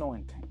have the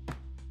anointing,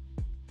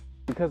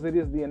 because it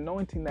is the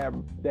anointing that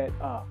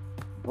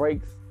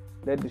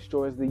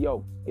destroys the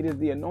yoke. It is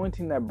the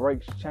anointing that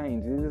breaks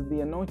chains. It is the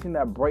anointing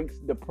that breaks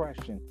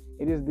depression.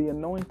 It is the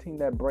anointing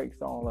that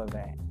breaks all of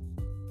that.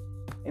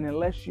 And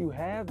unless you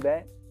have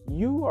that,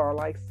 you are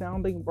like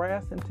sounding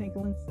brass and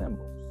tinkling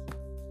cymbals.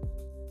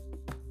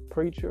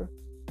 Preacher,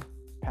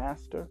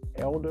 pastor,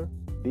 elder,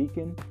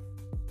 deacon,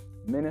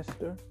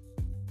 minister,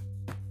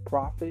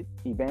 prophet,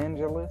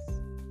 evangelist,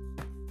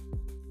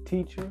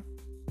 teacher.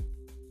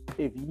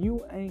 If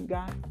you ain't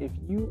got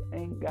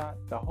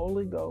the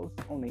Holy Ghost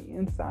on the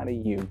inside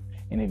of you,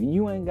 and if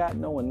you ain't got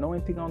no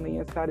anointing on the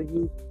inside of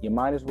you, you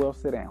might as well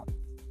sit down.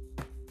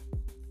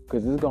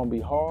 Because it's going to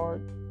be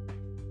hard.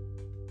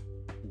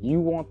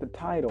 You want the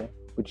title,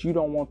 but you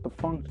don't want the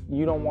function.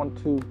 You don't want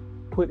to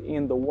put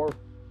in the work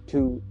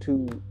to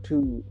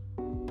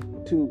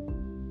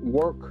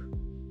work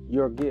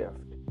your gift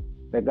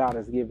that God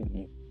has given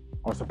you,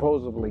 or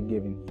supposedly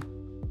given you.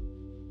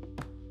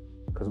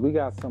 Because we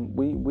got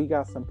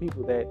some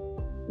people that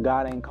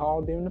God ain't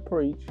called them to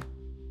preach.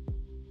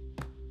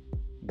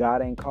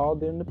 God ain't called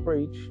them to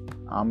preach.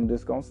 I'm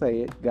just gonna say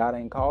it. God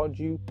ain't called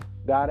you.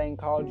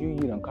 You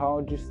done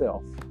called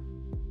yourself.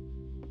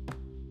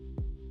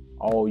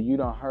 Oh, you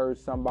done heard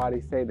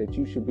somebody say that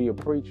you should be a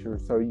preacher,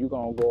 so you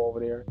gonna go over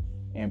there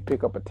and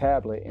pick up a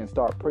tablet and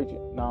start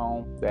preaching.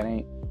 No, that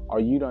ain't. Or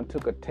you done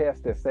took a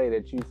test that say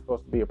that you're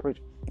supposed to be a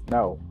preacher.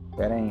 No,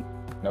 that ain't.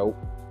 Nope.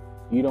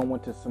 You done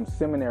went to some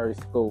seminary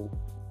school,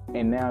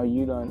 and now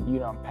you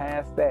done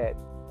passed that.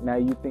 Now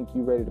you think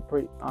you ready to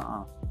preach?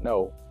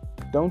 No.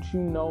 Don't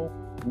you know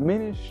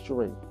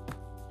ministry?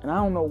 And I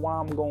don't know why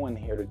I'm going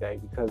here today,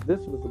 because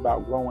this was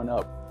about growing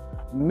up.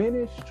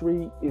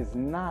 Ministry is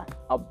not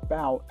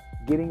about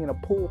getting in a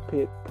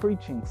pulpit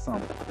preaching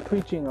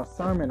a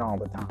sermon all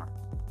the time.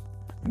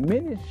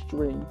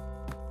 Ministry,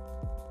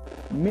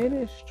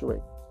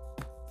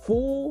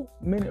 real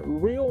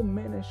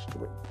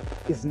ministry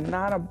is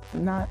not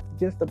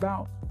just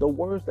about the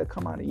words that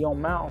come out of your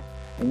mouth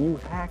and you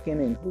hacking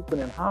and hooping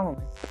and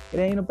hollering. It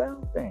ain't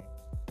about that.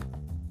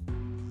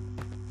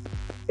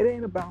 It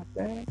ain't about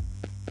that.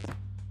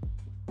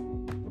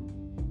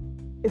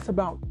 It's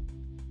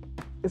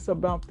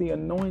about the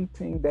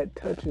anointing that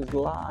touches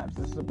lives.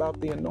 It's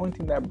about the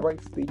anointing that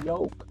breaks the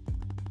yoke.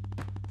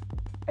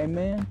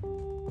 Amen.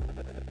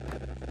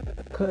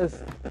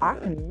 Because I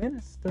can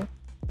minister.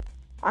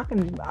 I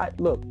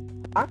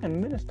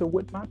can minister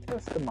with my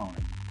testimony.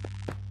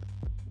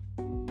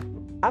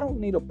 I don't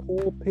need a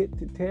pulpit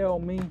to tell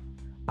me.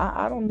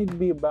 I don't need to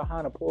be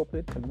behind a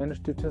pulpit to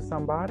minister to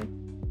somebody.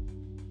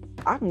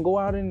 I can go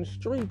out in the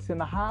streets, in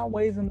the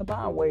highways and the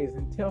byways,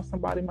 and tell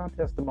somebody my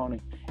testimony,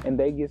 and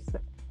they get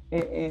saved.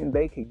 and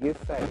they could get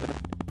saved.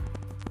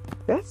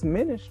 That's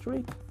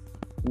ministry.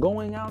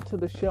 Going out to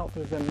the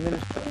shelters and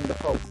ministering to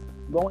folks.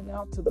 Going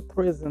out to the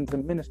prisons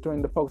and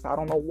ministering to folks. I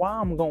don't know why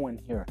I'm going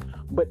here,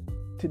 but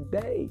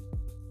today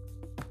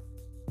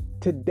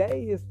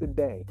is the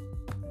day.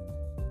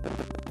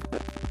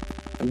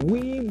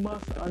 We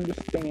must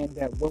understand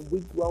that when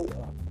we grow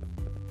up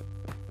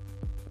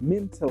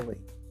mentally,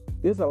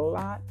 there's a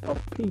lot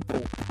of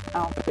people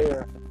out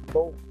there,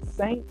 both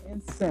saint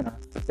and sinner,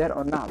 that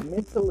are not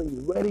mentally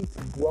ready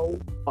to grow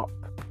up.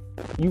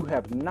 You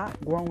have not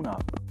grown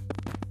up.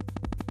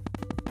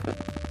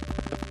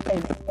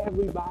 And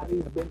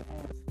everybody's been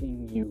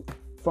asking you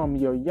from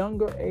your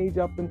younger age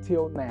up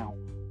until now,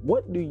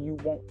 what do you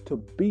want to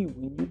be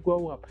when you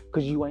grow up?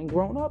 Because you ain't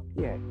grown up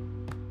yet.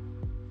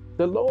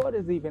 The Lord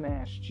has even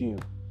asked you,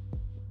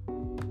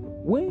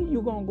 when are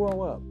you going to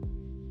grow up?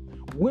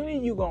 When are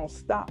you going to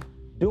stop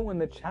doing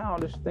the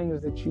childish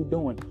things that you're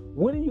doing?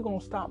 When are you going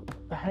to stop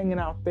hanging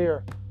out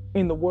there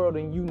in the world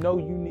and you know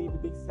you need to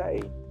be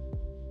saved?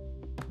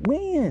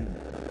 When?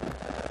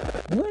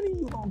 When are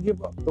you going to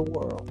give up the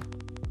world?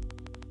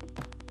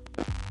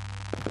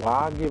 Well,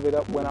 I'll give it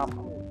up when I'm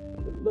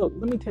old. Look,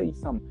 let me tell you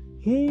something.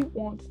 He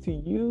wants to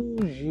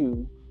use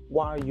you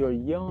while you're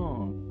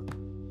young.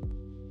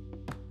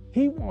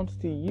 He wants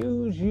to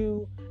use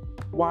you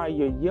while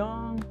you're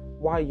young,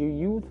 while you're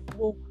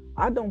youthful.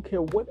 I don't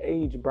care what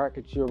age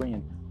bracket you're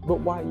in, but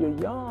while you're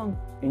young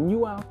and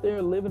you out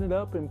there living it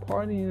up and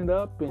partying it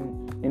up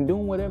and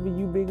doing whatever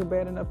you big or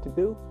bad enough to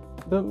do,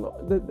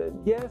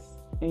 yes,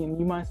 and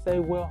you might say,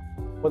 well,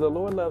 the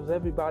Lord loves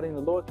everybody and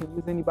the Lord can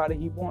use anybody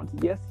he wants.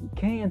 Yes, he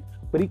can,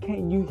 but he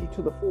can't use you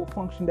to the full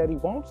function that he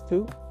wants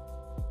to,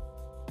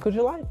 because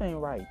your life ain't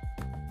right.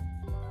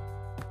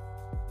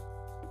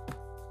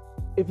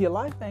 If your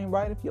life ain't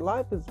right, if your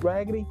life is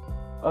raggedy,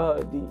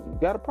 you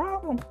got a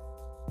problem.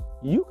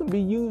 You can be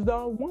used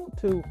all you want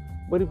to,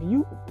 but if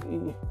you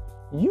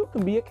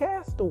can be a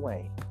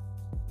castaway.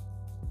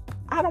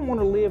 I don't want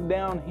to live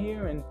down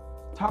here and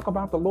talk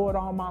about the Lord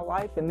all my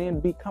life and then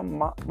become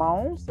my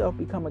own self,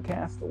 become a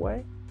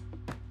castaway.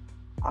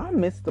 I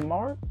missed the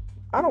mark.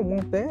 I don't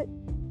want that.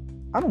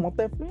 I don't want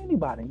that for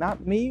anybody.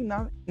 Not me,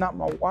 not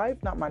my wife,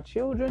 not my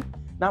children,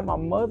 not my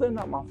mother,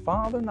 not my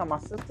father, not my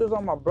sisters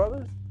or my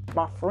brothers,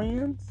 my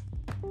friends.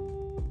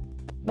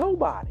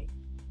 Nobody.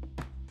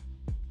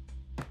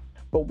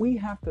 But we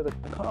have to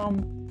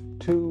come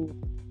to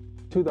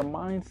the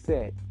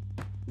mindset.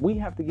 We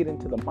have to get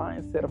into the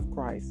mindset of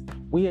Christ.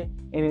 And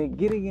in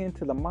getting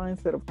into the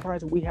mindset of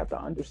Christ, we have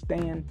to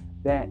understand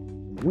that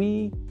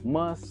we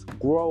must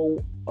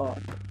grow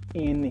up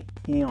in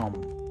Him,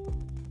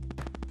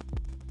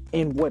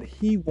 in what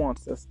He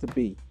wants us to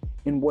be,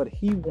 in what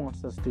He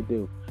wants us to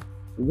do.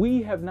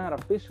 We have not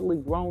officially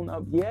grown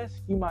up.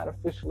 Yes, you might have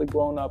officially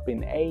grown up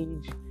in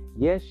age.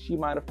 Yes, she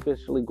might have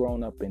officially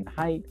grown up in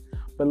height.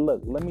 But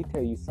look, let me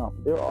tell you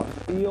something. There are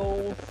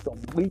still some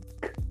weak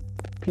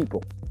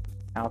people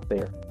out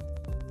there.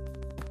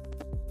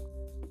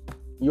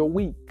 You're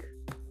weak.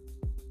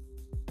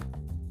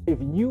 If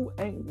you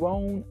ain't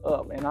grown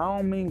up, and I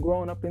don't mean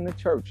growing up in the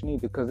church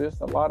neither, because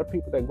there's a lot of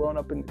people that grown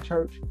up in the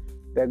church,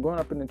 that grown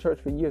up in the church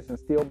for years and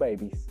still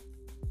babies.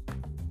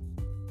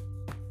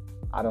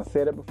 I done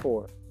said it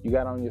before. You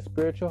got on your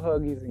spiritual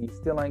Huggies and you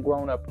still ain't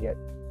grown up yet.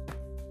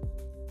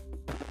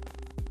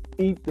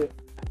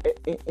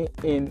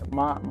 In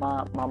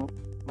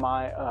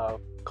my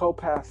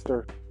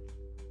co-pastor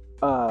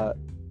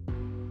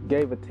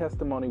gave a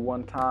testimony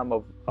one time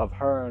of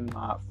her and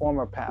my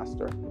former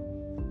pastor,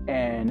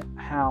 and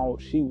how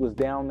she was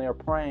down there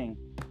praying.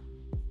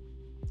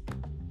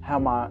 How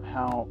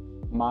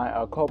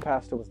my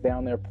co-pastor was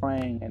down there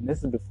praying, and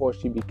this is before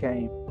she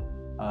became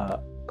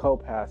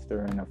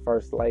co-pastor and a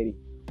first lady.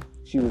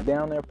 She was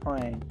down there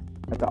praying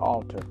at the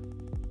altar,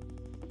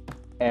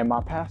 and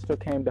my pastor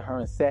came to her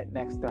and sat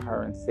next to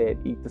her and said,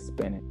 "Eat the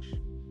spinach."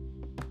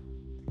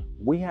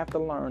 We have to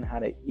learn how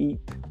to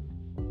eat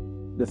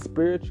the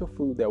spiritual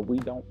food that we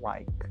don't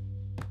like.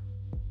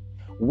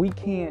 We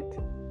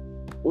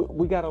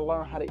got to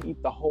learn how to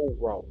eat the whole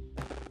roll.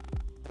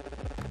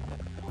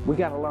 We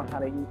got to learn how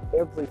to eat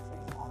everything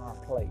on our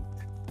plate,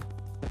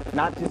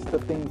 not just the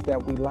things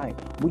that we like.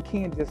 We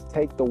can't just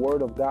take the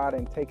word of God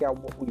and take out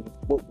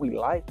what we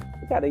like.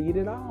 We got to eat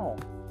it all.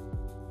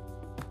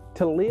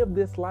 To live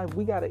this life,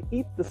 we got to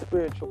eat the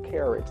spiritual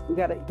carrots. We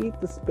got to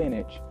eat the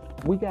spinach.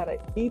 We got to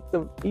eat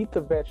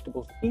the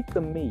vegetables, eat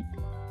the meat.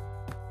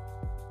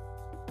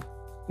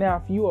 Now,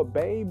 if you're a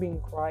babe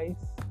in Christ,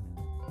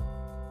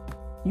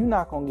 you're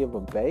not going to give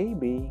a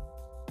baby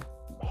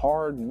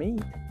hard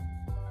meat.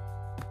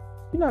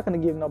 You're not going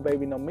to give no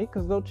baby no meat,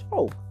 because they'll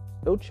choke.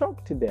 They'll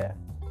choke to death.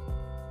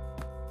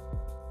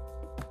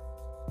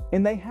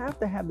 And they have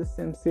to have the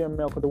sincere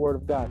milk of the Word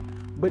of God.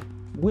 But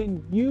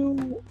when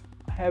you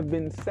have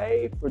been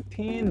saved for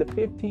 10 to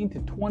 15 to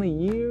 20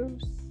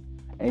 years,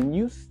 and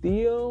you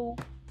still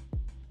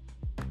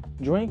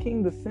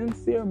drinking the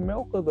sincere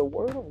milk of the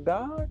Word of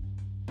God,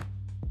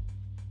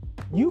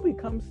 you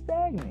become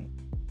stagnant.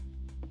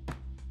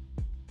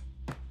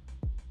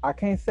 I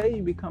can't say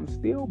you become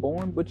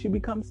stillborn, but you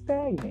become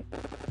stagnant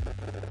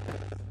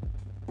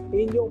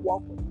in your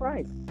walk with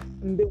Christ.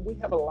 And then we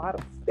have a lot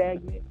of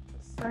stagnant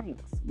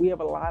saints. We have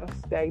a lot of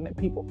stagnant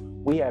people.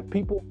 We have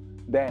people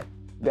that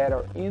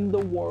are in the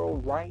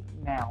world right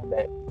now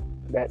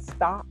that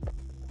stop.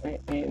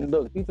 And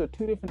look, these are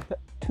two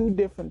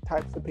different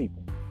types of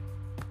people.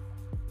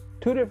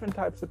 Two different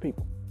types of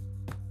people.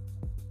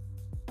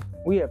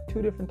 We have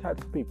two different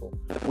types of people.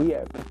 We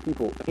have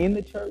people in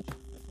the church.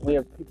 We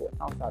have people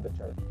outside the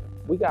church.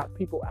 We got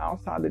people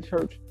outside the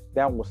church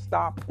that will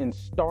stop and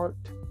start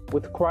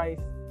with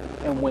Christ,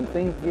 and when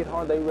things get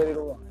hard, they ready to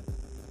run.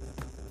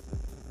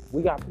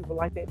 We got people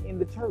like that in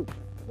the church.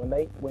 When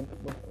they've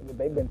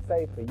been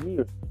saved for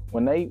years,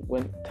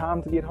 when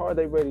times get hard,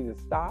 they ready to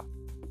stop.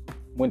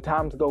 When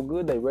times go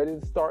good, they ready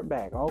to start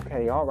back.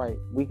 Okay, all right,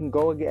 we can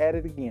go at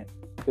it again.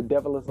 The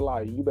devil is a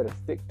liar. You better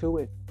stick to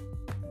it.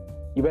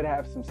 You better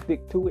have some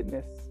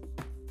stick-to-itness.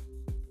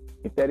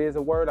 If that is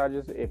a word,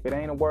 if it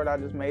ain't a word, I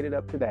just made it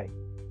up today.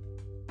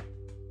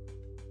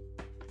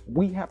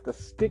 We have to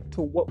stick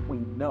to what we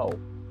know.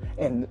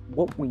 And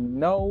what we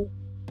know,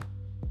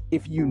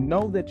 if you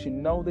know that you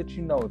know that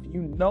you know, if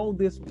you know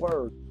this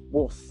word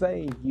will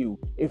save you,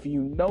 if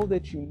you know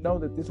that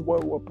this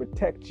word will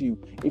protect you,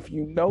 if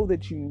you know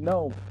that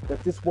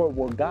this word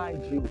will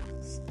guide you,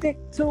 stick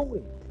to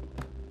it.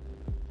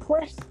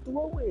 Press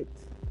through it.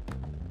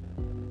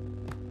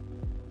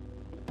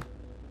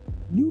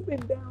 You've been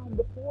down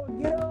before,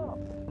 get up.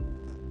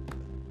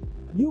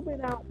 You've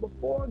been out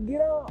before, get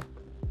up.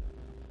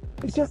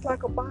 It's just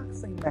like a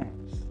boxing match.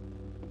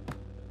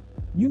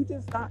 You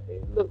just not,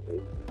 look,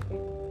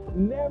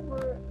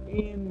 never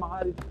in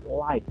my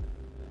life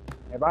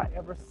have I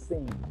ever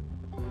seen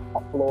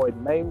a Floyd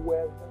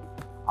Mayweather,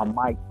 a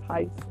Mike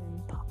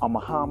Tyson, a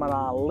Muhammad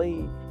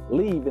Ali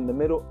leave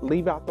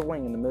out the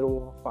ring in the middle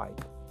of a fight.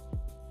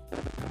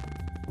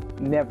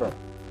 Never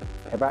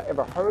have I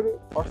ever heard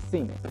it or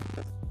seen it.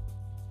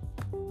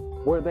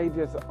 Where they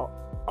just,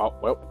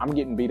 well, I'm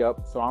getting beat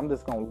up, so I'm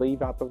just going to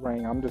leave out the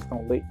ring. I'm just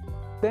going to leave.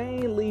 They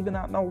ain't leaving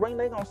out no ring.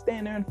 They going to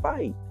stand there and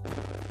fight.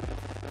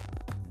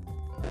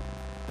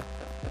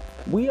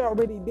 We did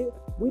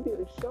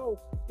a show.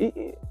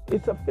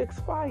 It's a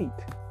fixed fight.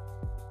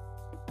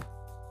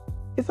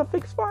 It's a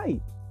fixed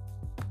fight.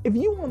 If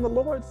you on the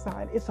Lord's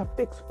side, it's a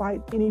fixed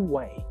fight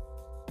anyway.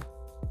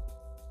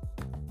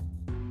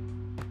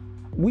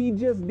 We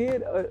just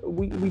did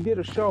we did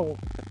a show.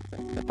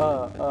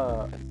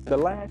 The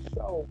last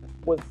show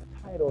was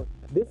titled,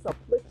 "This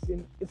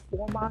Affliction is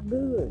for My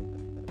Good."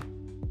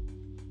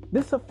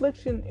 This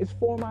affliction is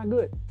for my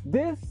good.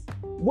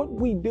 What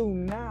we do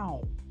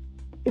now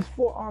is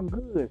for our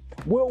good.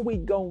 Where we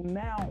go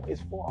now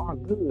is for our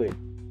good.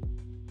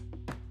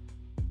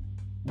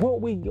 Where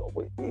we go,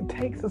 it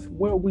takes us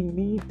where we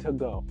need to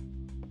go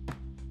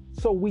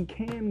so we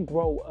can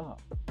grow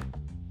up.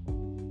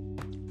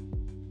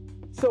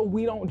 So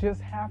we don't just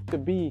have to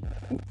be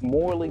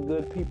morally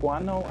good people. I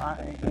know,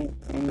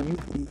 and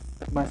you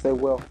might say,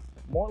 well,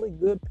 morally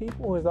good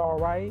people is all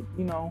right.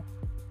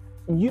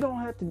 You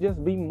don't have to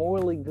just be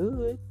morally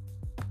good.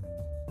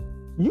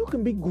 You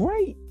can be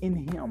great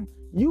in Him.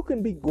 You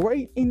can be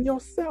great in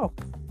yourself.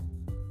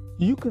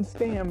 You can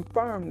stand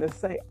firm to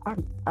say,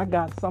 I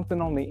got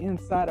something on the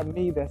inside of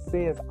me that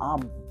says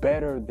I'm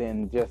better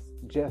than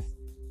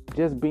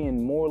just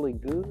being morally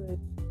good.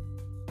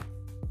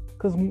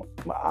 Because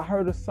I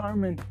heard a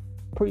sermon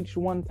preached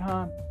one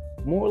time,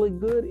 morally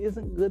good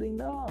isn't good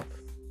enough.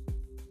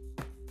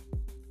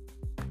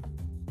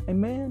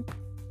 Amen?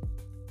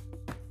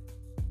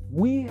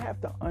 We have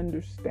to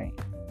understand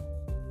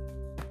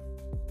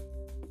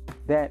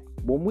that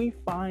when we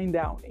find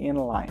out in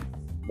life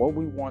what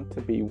we want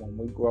to be when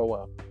we grow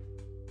up,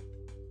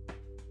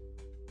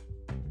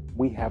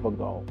 we have a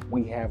goal.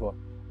 We have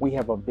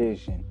a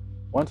vision.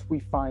 Once we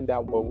find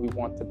out what we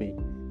want to be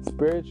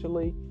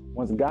spiritually,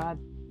 once God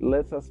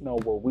lets us know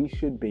where we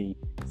should be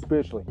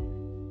spiritually,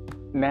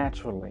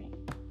 naturally,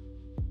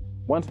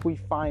 once we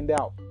find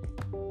out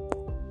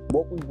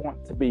what we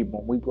want to be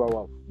when we grow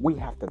up, we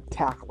have to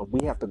tackle it.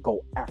 We have to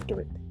go after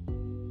it.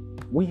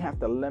 We have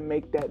to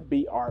make that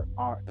be our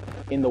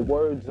in the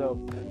words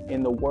of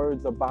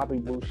Bobby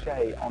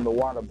Boucher on the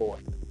Waterboy,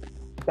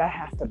 that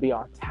has to be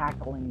our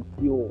tackling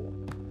fuel.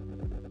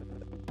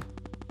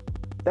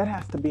 That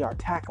has to be our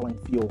tackling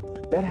fuel.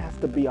 That has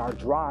to be our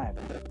drive.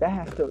 That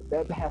has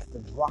to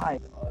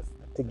drive us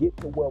to get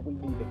to where we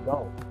need to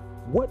go.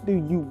 What do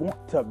you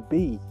want to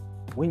be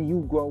when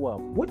you grow up?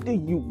 What do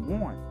you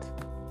want?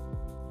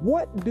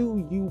 What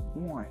do you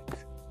want?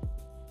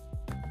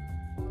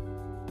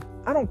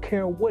 I don't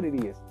care what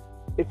it is.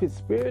 If it's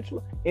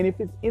spiritual and if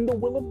it's in the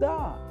will of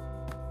God,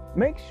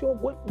 make sure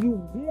what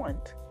you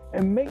want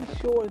and make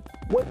sure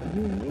what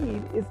you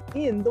need is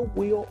in the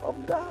will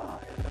of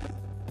God.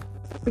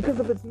 Because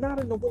if it's not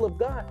in the will of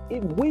God,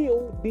 it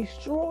will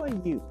destroy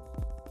you.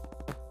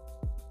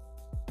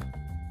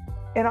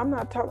 And I'm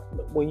not talking,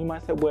 well, you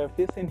might say, well, if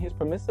it's in His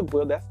permissive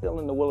will, that's still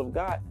in the will of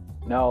God.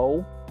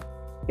 No,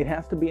 it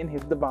has to be in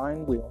His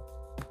divine will.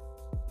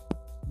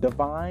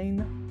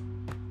 Divine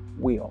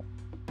will.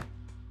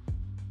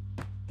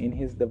 In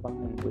His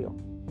divine will.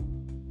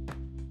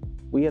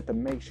 We have to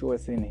make sure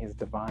it's in His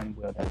divine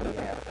will that we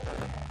have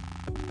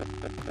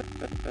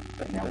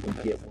and that we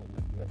get what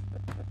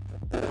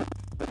we get.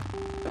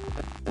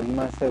 So you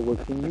might say, well,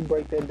 can you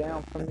break that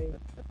down for me?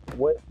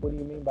 What do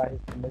you mean by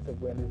His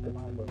permissive will and His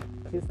divine will?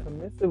 His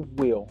permissive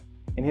will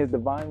and His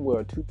divine will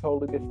are two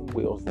totally different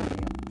wills than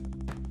Him.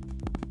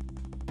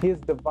 His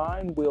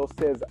divine will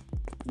says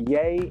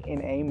yay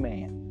and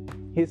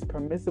amen. His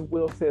permissive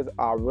will says,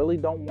 I really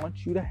don't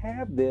want you to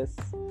have this,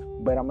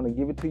 but I'm going to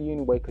give it to you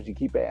anyway because you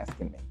keep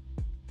asking me.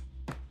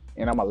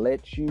 And I'm going to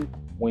let you,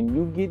 when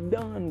you get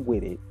done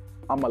with it,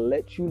 I'm going to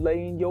let you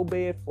lay in your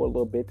bed for a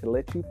little bit to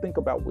let you think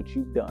about what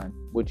you've done,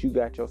 what you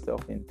got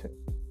yourself into.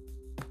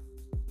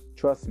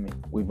 Trust me,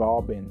 we've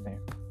all been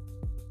there.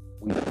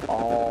 We've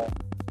all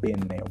been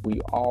there.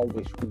 We all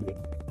wish we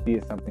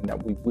did something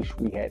that we wish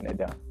we hadn't have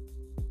done.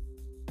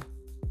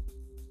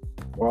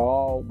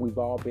 We've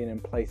all been in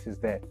places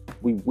that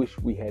we wish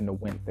we hadn't have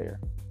went there.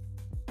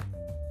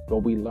 But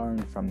we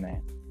learn from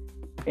that.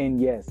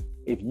 And yes,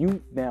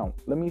 now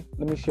let me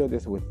share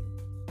this with you.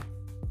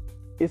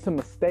 It's a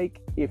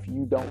mistake if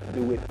you don't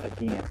do it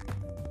again.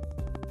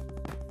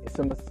 It's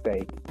a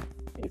mistake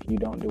if you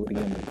don't do it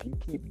again. But if you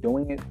keep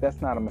doing it, that's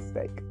not a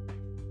mistake.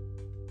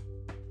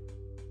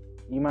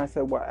 You might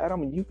say, well,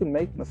 Adam, you can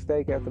make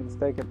mistake after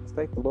mistake after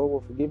mistake. The Lord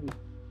will forgive you.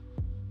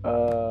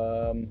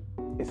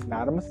 It's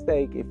not a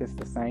mistake if it's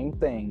the same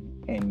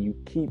thing and you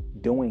keep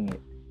doing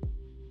it.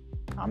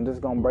 I'm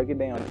just going to break it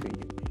down to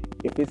you.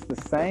 If it's the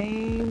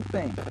same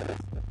thing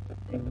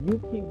and you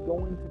keep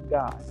going to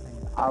God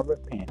saying, I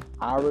repent,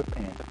 I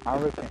repent, I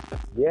repent.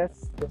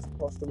 Yes, we're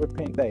supposed to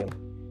repent daily.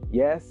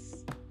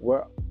 Yes,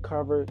 we're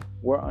covered,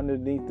 we're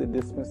underneath the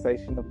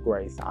dispensation of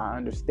grace. I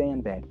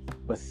understand that.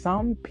 But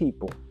some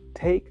people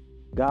take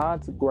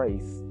God's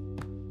grace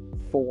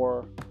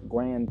for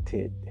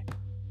granted.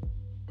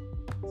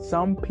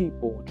 Some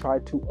people try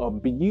to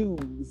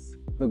abuse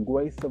the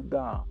grace of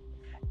God.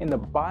 And the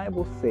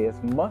Bible says,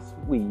 must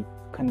we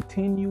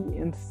continue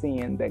in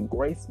sin that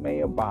grace may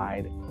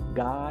abide?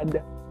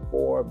 God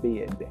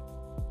forbid.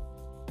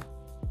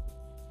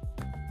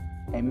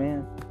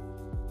 Amen.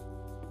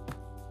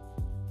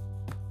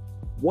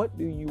 What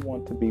do you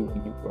want to be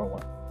when you grow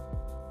up?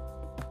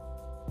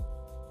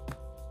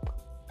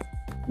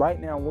 Right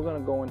now, we're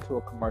going to go into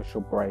a commercial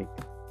break.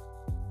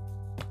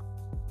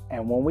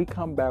 And when we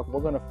come back,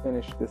 we're going to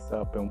finish this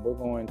up and we're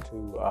going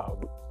to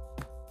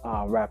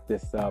wrap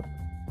this up.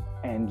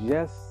 And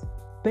just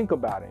think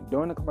about it.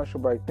 During the commercial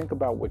break, think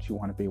about what you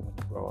want to be when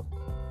you grow up,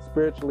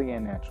 spiritually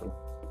and naturally.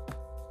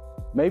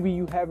 Maybe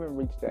you haven't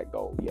reached that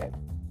goal yet,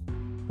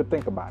 but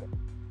think about it.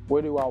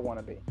 Where do I want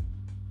to be?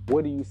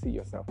 Where do you see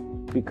yourself?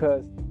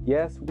 Because,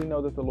 yes, we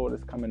know that the Lord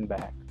is coming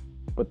back,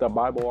 but the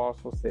Bible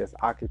also says,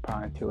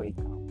 occupy until He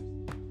comes.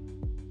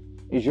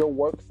 Is your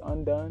works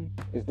undone?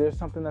 Is there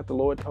something that the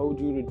Lord told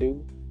you to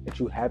do that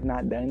you have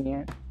not done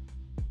yet?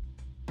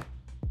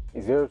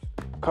 Is there a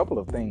couple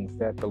of things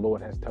that the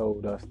Lord has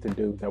told us to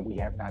do that we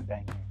have not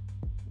done yet?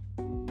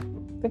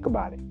 Think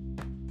about it.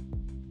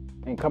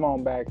 And come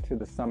on back to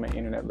the Summit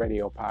Internet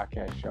Radio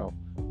Podcast Show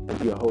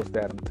with your host,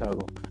 Adam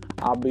Tuggle.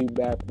 I'll be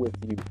back with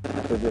you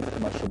after this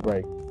commercial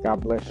break.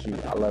 God bless you.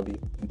 I love you.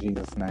 In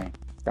Jesus' name.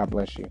 God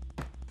bless you.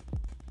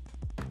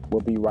 We'll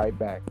be right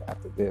back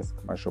after this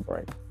commercial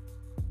break.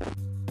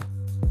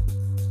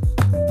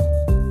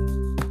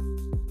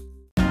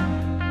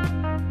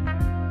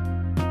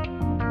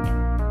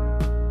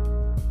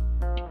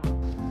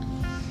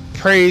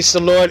 Praise the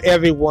Lord,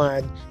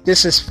 everyone.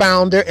 This is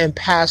founder and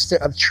pastor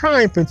of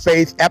Triumphant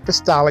Faith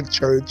Apostolic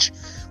Church,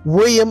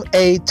 William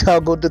A.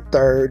 Tuggle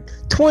III,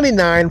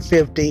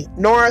 2950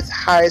 North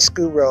High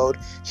School Road,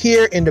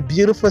 here in the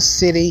beautiful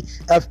city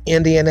of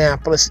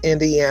Indianapolis,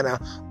 Indiana.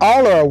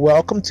 All are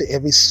welcome to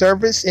every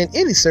service and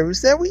any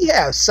service that we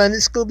have. Sunday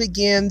school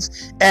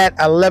begins at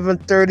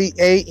 11:30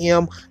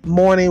 a.m.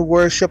 Morning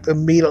worship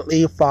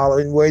immediately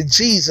following, where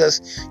Jesus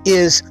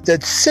is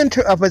the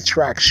center of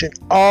attraction.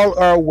 All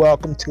are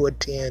welcome to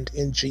attend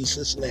in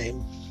Jesus'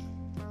 name.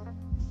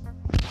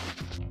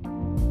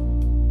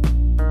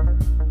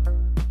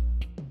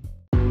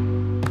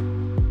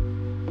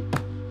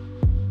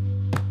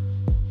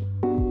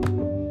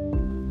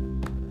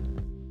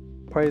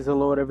 Praise the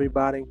Lord,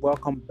 everybody.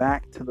 Welcome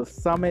back to the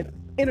Summit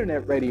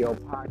Internet Radio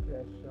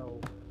Podcast Show.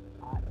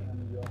 I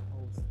am your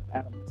host,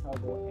 Adam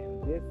Tuggle,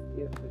 and this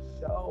is the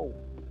show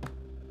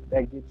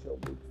that gets your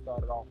week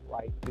started off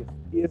right. This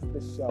is the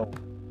show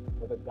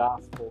where the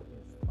gospel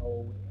is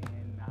told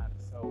and not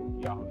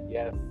sold, y'all.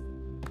 Yes,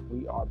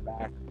 we are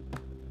back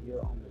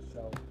here on the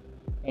show,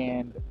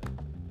 and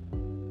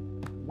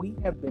we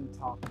have been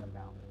talking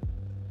about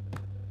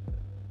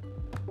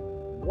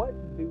what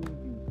do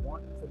you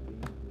want to be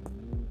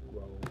when you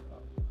grow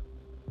up?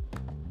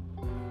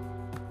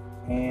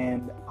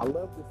 And I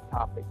love this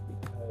topic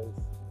because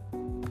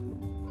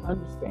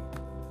understand,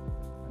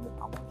 and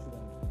I want you to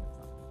understand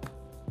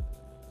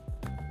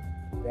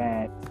something,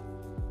 that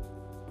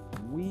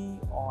we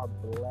are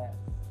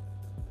blessed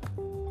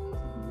to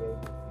be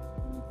able to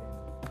even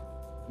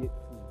get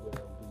to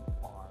where we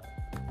are,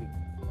 to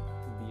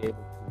be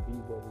able to be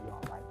where we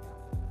are right now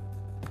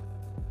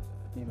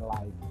in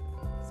life,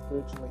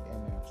 spiritually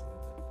and naturally.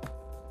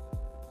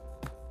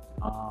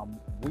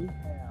 We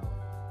have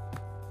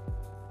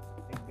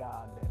a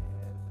God that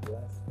has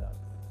blessed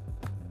us,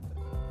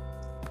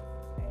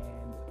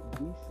 and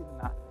we should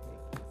not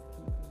take his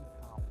keeping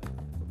power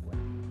for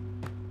granted.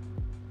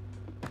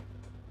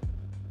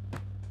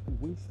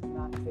 We should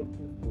not take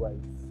his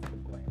grace for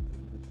granted.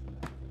 We should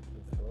not take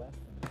his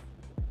blessings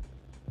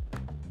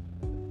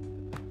for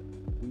granted.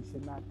 We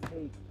should not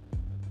take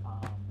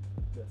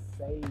the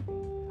saving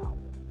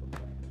power for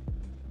granted.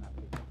 We should not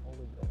take the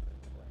Holy Ghost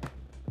for granted.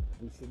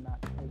 We should not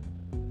take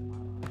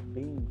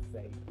being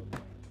saved for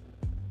granted.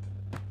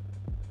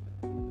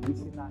 We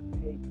should not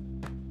take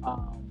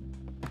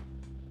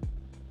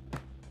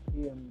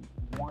him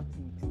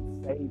wanting to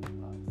save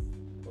us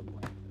for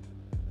granted.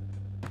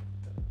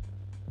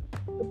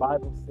 The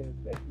Bible says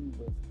that he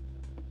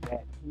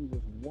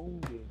was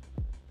wounded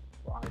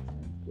for our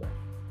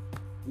transgressions.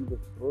 He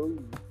was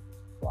bruised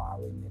for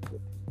our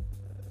iniquity.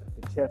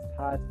 The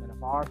chastisement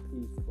of our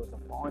peace was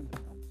upon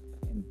him,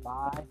 and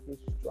by his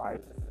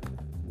stripes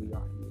we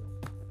are healed.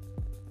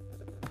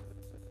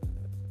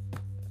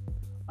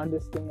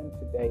 Understand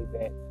today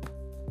that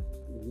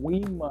we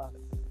must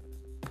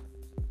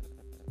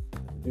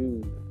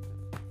do.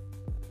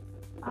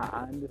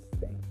 I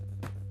understand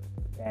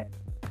that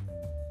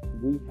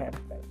we have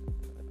faith,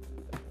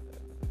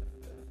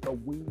 but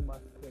we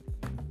must put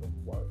in the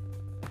work,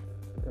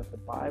 because the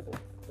Bible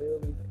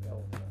clearly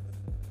tells us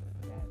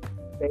that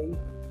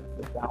faith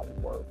without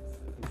works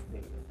is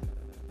dead.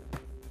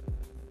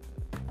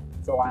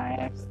 So I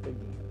ask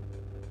again,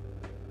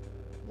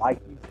 like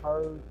you've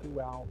heard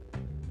throughout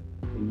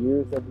the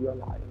years of your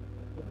life,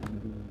 whether you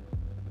be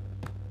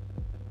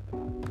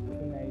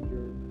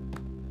teenager,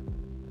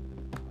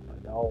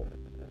 adult,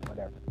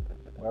 whatever,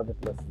 whoever's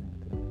listening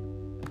to me,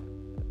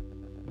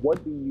 what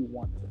do you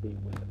want to be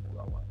when you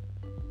grow up?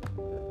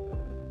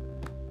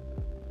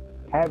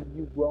 Have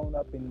you grown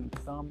up in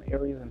some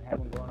areas and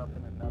haven't grown up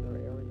in another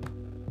area?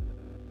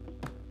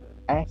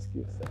 Ask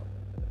yourself,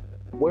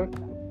 where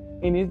can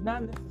I? And it's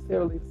not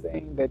necessarily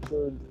saying that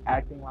you're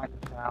acting like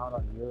a child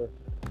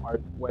or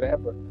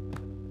whatever.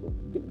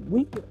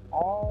 We could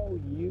all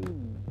use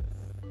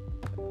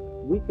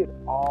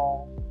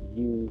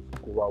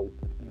growth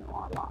in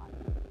our lives.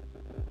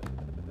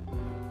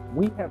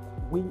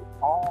 We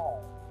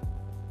all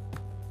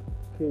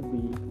could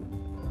be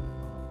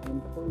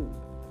improved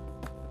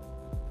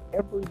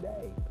every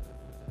day.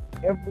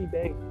 Every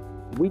day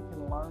we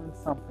can learn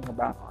something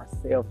about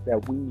ourselves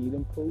that we need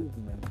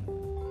improvement in.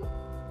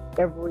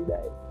 Every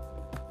day.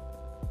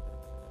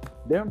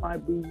 There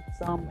might be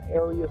some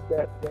areas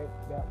that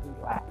we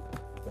lack.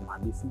 There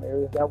might be some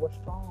areas that we're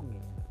strong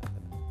in,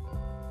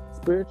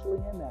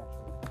 spiritually and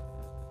naturally.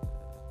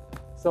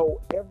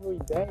 So every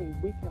day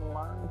we can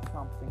learn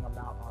something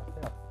about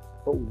ourselves,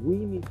 but we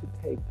need to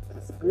take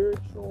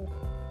spiritual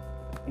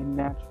and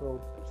natural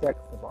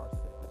checks of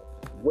ourselves.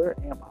 Where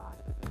am I?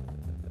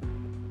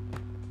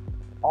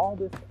 All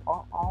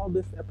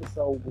this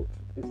episode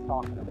is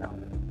talking about,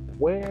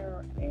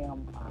 where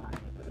am I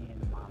in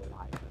my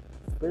life,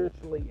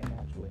 spiritually and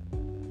naturally?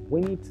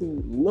 We need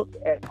to look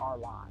at our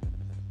lives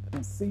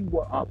and see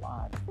where our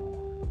lives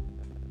are,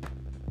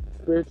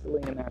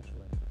 spiritually and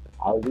naturally.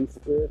 Are we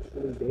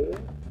spiritually dead?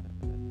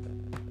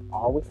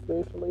 Are we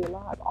spiritually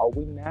alive? Are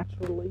we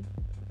naturally,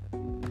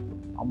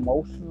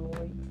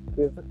 emotionally,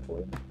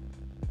 physically?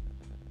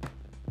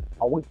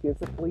 Are we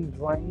physically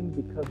drained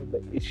because of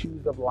the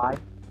issues of life?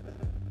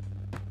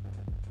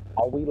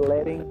 Are we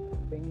letting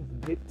things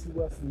get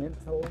to us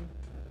mentally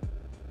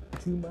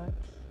too much?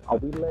 Are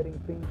we letting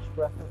things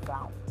stress us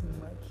out too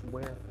much,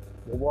 where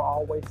we're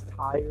always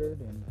tired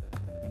and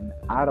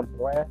out of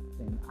breath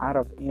and out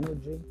of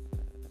energy?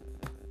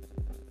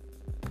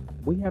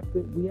 We have to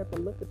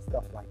look at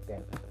stuff like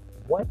that.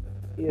 What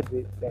is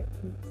it that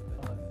keeps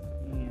us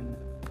in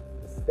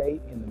the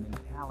state, in the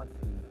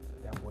mentality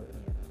that we're in?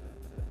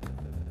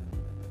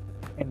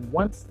 And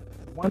once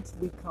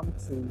we come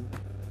to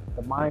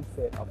the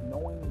mindset of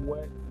knowing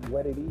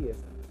what it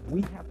is,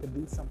 we have to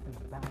do something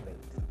about it.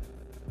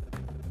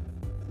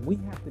 We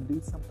have to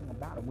do something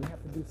about it. We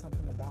have to do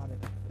something about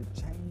it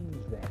to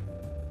change that.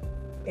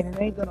 And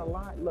it ain't gonna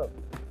lie. Look,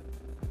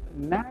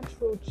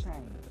 natural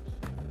change,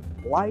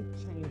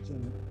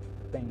 life-changing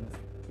things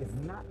is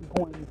not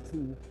going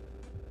to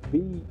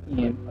be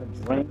in a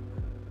drink.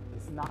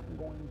 It's not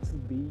going to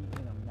be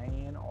in a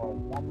man or a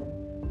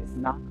woman. It's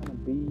not going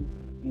to be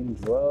in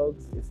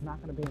drugs. It's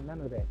not going to be in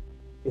none of that.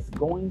 It's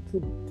going to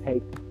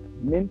take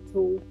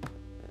mental.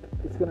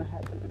 You're going to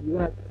have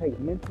to take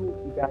mental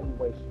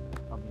evaluation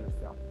of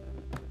yourself.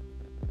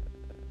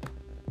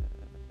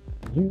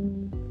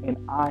 You and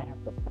I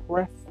have to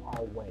press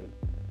our way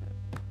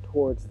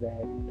towards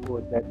that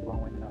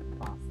growing up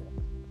process.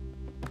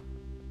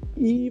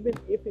 Even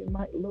if it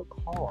might look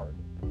hard,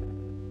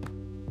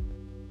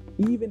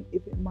 even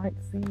if it might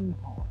seem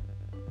hard.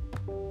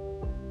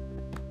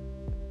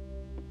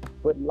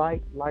 But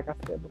like I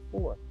said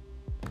before,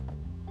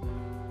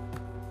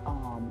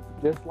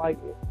 Just like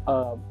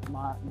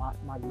my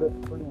good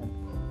friend,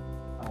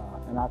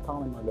 and I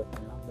call him my good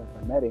friend. I've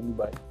never met him,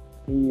 but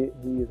he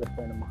is a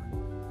friend of mine.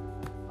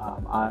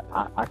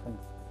 I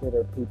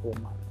consider people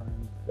my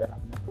friends that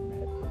I've never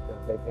met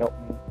because they've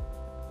helped me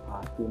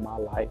through my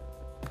life.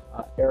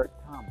 Eric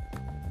Thomas,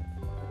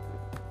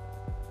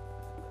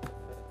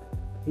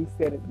 he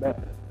said it best.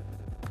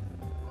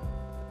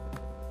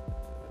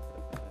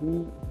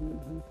 He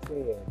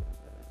said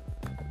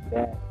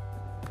that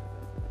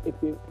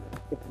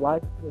if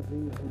life was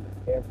easy,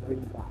 everybody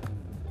would do it.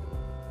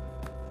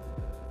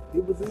 If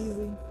it was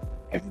easy,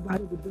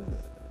 everybody would do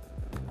it.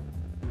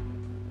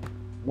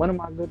 One of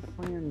my good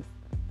friends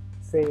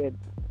said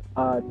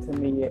to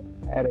me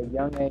at a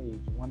young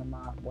age, one of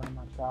my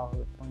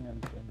childhood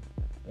friends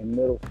in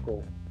middle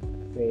school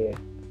said,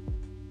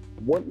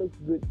 "What looks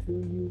good to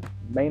you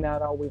may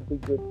not always be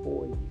good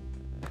for you.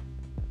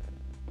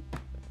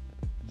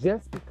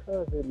 Just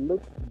because it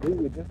looks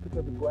good, just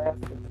because the grass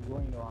looks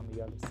greener on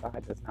the other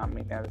side does not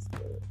mean that it's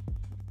good."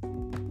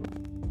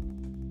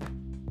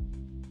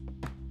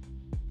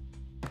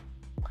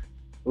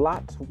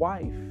 Lot's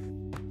wife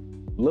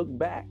looked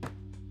back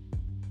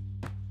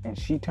and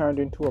she turned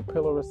into a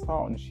pillar of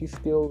salt, and she's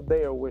still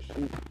there where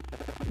she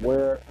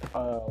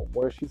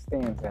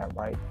stands at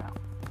right now.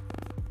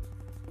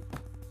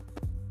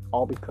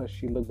 All because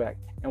she looked back.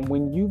 And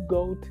when you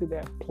go to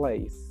that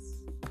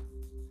place,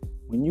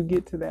 when you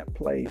get to that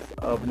place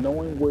of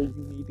knowing where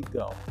you need to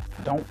go,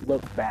 don't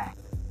look back.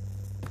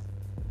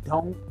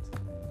 Don't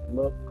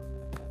look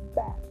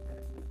back.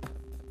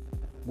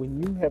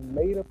 When you have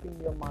made up in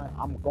your mind,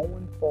 I'm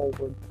going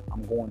forward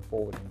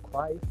in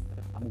Christ,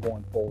 I'm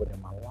going forward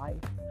in my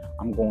life,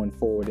 I'm going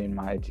forward in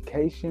my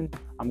education,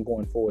 I'm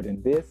going forward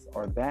in this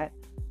or that.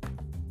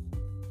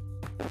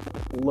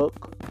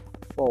 Look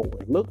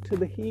forward. Look to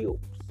the hills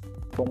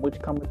from which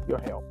cometh your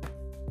help.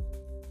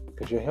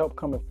 Because your help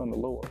cometh from the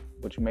Lord,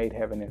 which made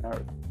heaven and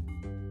earth.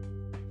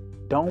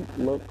 Don't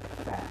look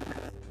back.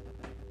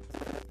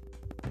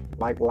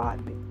 Like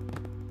Lot did.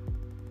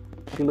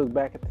 She looked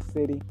back at the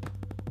city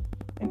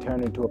and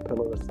turned into a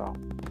pillar of salt.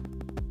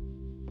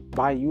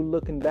 By you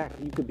looking back,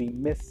 you could be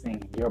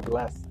missing your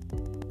blessing.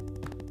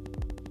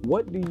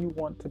 What do you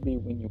want to be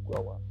when you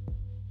grow up?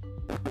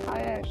 I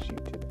ask you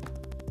to.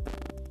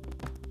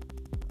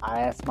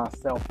 I ask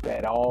myself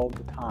that all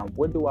the time.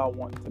 What do I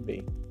want to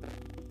be?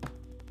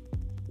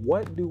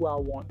 What do I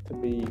want to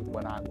be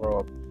when I grow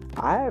up?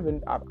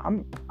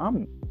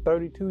 I'm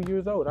 32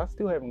 years old. I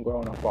still haven't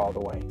grown up all the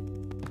way.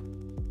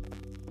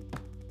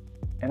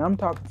 And I'm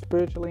talking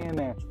spiritually and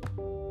naturally.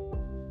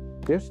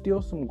 There's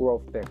still some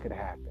growth that could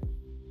happen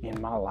in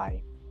my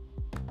life.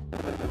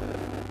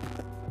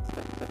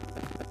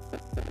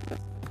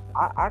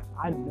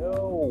 I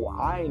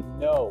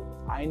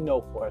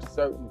know for a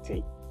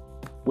certainty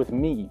with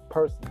me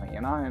personally,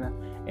 and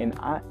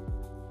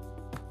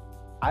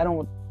I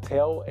don't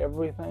tell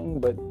everything,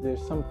 but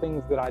there's some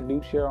things that I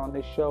do share on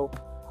this show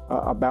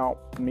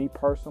about me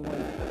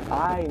personally.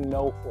 I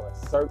know for a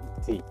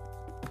certainty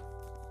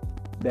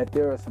that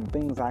there are some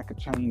things I could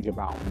change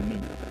about me.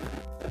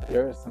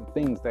 There are some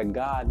things that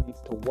God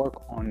needs to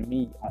work on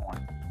me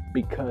on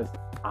because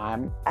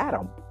I'm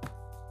Adam.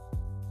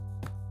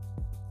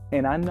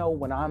 And I know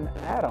when I'm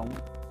Adam,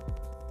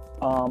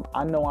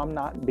 I know I'm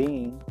not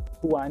being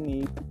who I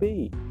need to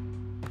be.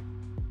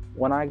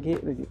 When I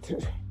get,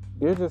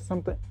 there's just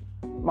something,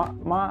 my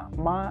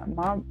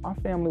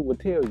family would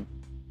tell you.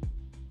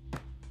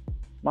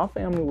 My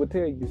family would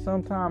tell you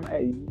sometime,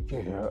 hey,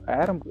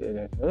 Adam,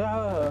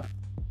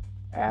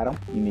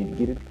 you need to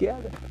get it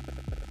together.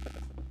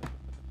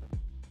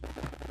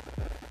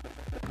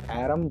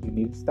 Adam, you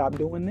need to stop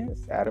doing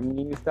this. Adam, you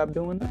need to stop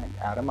doing that.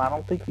 Adam, I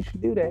don't think you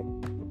should do that.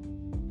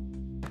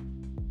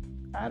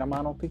 Adam,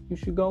 I don't think you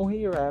should go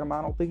here. Adam,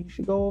 I don't think you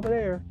should go over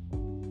there.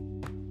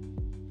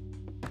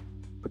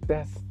 But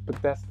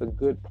that's the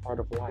good part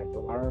of life,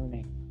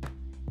 learning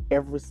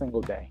every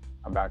single day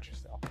about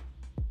yourself,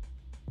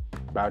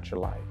 about your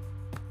life.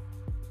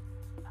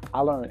 I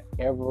learn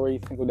every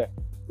single day.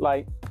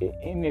 Like,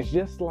 and it's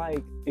just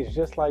like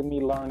me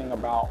learning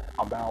about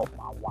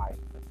my wife.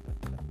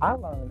 I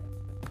learn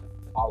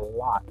a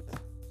lot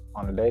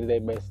on a day-to-day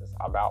basis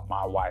about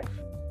my wife.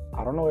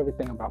 I don't know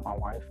everything about my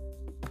wife.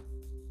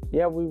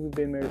 Yeah, we've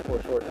been married for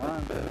a short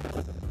time,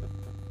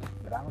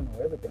 but I don't know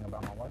everything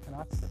about my wife. And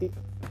I see,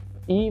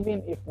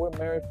 even if we're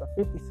married for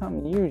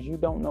 50-something years, you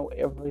don't know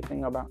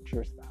everything about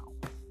your spouse.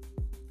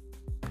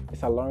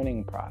 It's a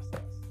learning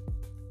process.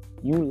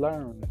 You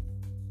learn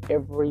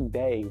every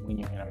day when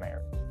you're in a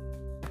marriage.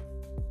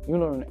 You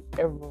learn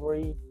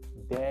every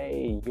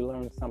day. You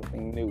learn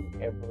something new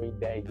every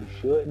day. You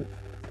should,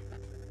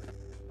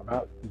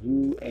 about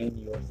you and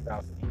your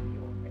spouse in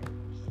your marriage.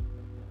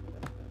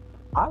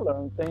 I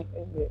learn things.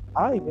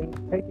 I even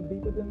take it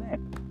deeper than that.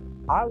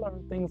 I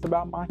learn things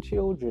about my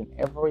children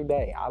every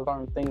day. I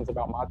learn things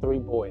about my 3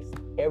 boys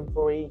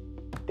every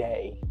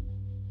day.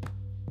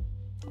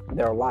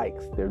 Their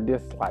likes, their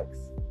dislikes,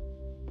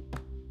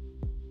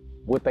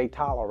 what they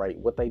tolerate,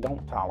 what they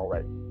don't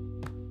tolerate,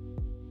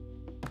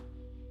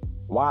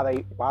 Why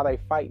they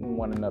fighting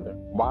one another?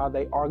 Why are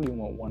they arguing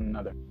with one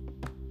another?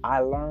 I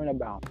learn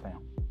about them.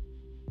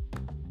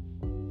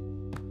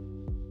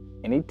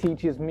 And it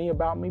teaches me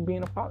about me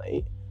being a father.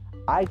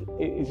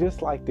 It's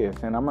just like this,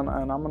 and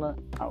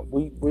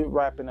we're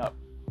wrapping up.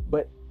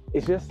 But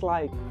it's just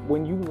like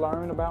when you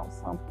learn about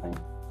something,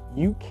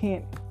 you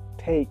can't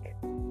take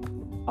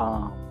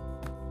a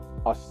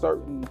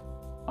certain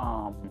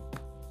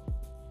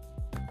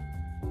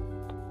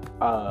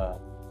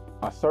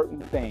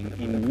thing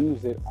and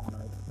use it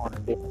on a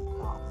different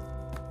problem.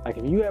 Like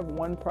if you have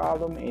one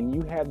problem and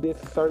you have this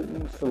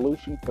certain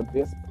solution for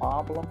this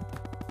problem,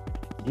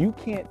 you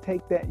can't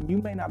take that.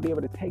 You may not be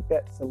able to take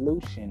that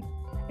solution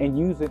and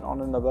use it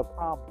on another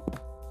problem.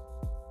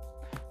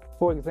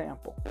 For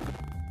example,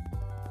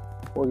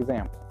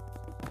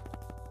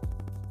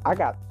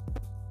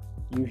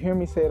 you hear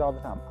me say it all the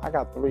time, I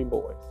got 3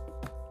 boys.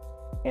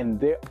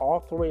 And all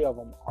 3 of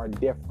them are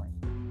different.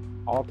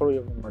 All 3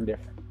 of them are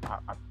different.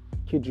 I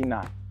kid you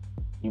not.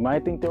 You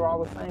might think they're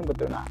all the same, but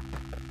they're not.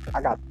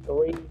 I got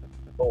 3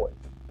 boys.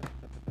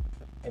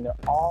 And they're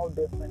all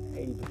different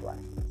age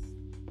brackets.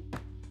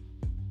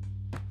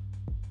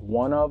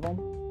 One of them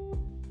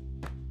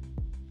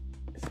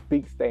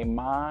speaks their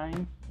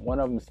mind. And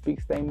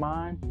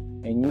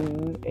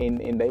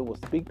they will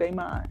speak their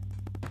mind.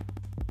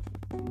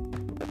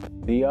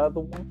 The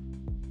other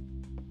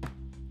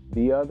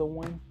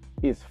one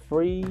is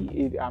free.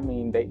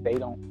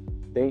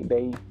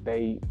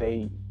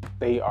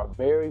 They are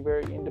very,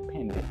 very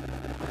independent.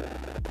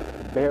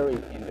 Very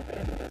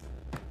independent.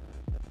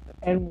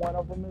 And one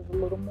of them is a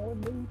little more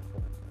neutral.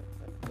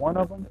 One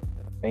of them,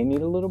 they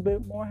need a little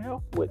bit more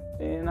help with,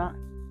 and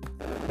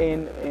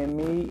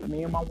me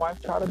and my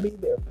wife try to be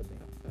there for them.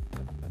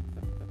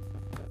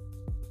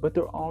 But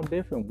they're all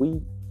different.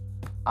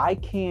 I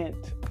can't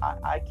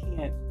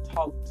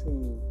talk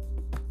to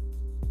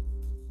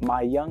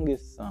my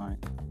youngest son,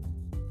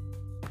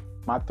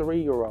 my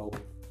 3-year-old.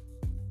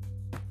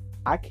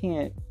 I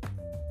can't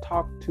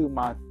talk to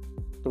my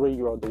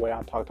 3-year-old the way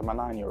I talk to my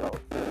 9-year-old.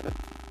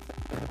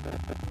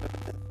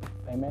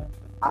 Amen.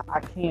 I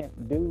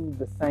can't do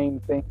the same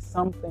thing.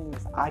 Some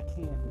things I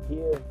can't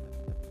give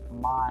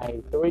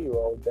my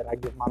 3-year-old that I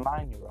give my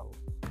 9-year-old.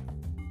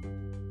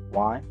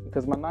 Why?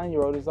 Because my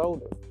 9-year-old is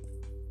older.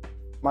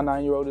 My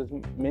 9-year-old is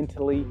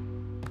mentally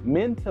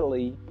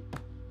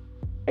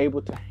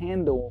able to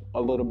handle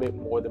a little bit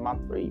more than my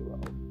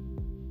 3-year-old.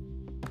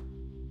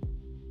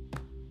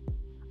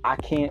 I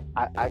can't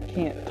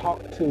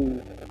talk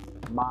to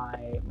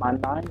my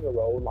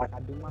 9-year-old like I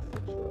do my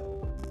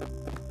 6-year-old.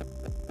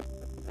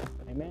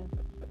 Amen.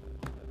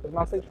 Because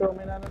my 6-year-old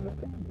may not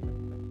understand me.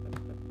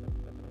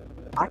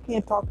 I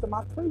can't talk to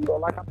my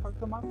 3-year-old like I talk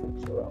to my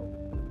 6-year-old.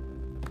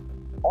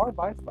 Or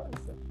vice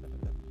versa.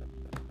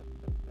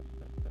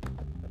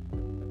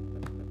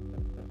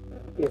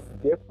 It's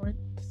different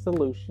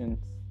solutions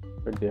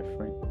for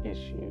different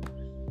issues.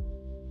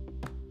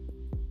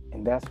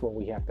 And that's what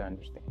we have to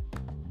understand.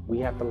 We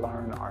have to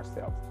learn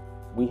ourselves.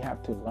 We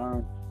have to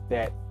learn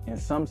that in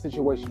some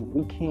situations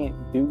we can't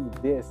do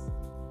this.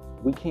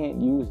 We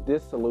can't use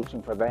this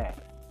solution for that.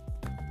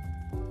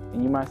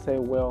 And you might say,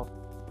 well,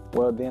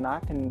 then I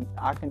can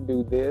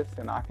do this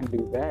and I can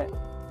do that.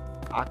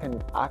 I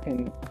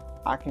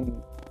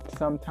can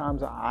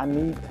sometimes I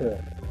need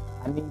to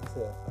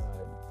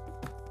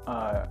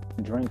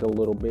drink a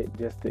little bit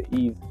just to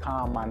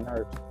calm my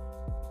nerves.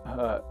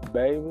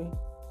 Baby,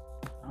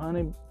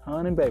 honey,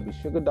 baby,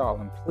 sugar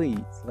darling,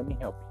 please, let me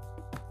help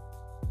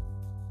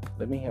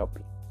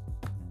you.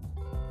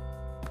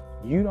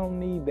 You don't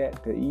need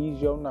that to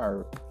ease your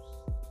nerves.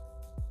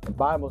 The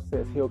Bible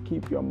says he'll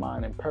keep your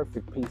mind in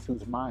perfect peace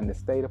whose mind is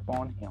stayed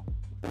upon him.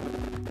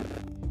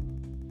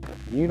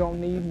 You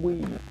don't need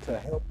weed to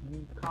help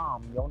you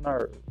calm your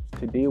nerves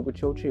to deal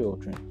with your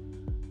children.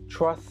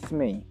 Trust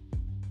me.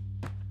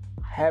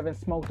 I haven't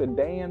smoked a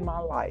day in my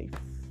life.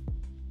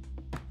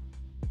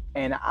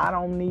 And I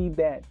don't need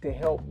that to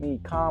help me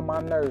calm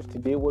my nerves to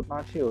deal with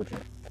my children.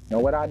 You know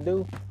what I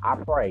do? I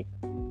pray.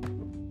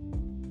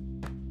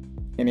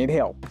 And it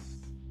helps.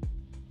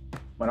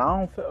 When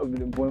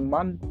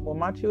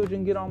my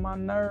children get on my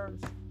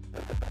nerves,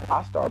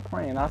 I start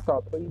praying. I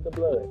start pleading the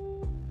blood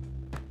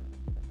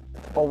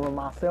over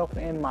myself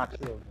and my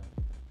children.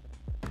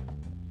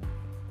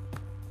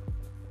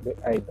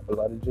 Hey, the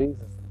blood of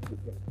Jesus.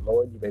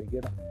 Lord, you better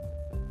get them.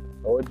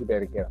 Lord, you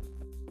better get them.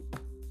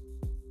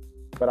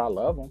 But I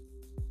love them.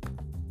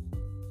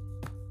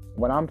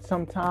 When I'm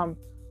sometime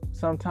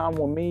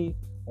when me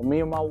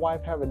and my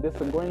wife have a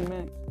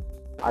disagreement,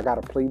 I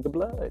gotta plead the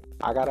blood.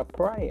 I gotta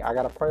pray. I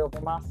gotta pray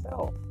over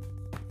myself.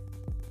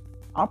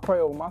 I pray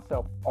over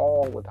myself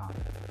all the time.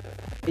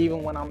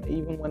 Even when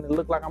it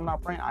looks like I'm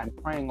not praying, I'm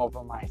praying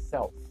over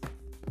myself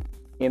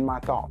in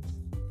my thoughts.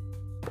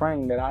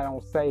 Praying that I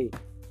don't say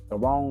the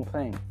wrong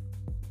thing.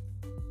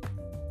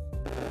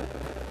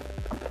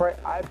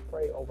 I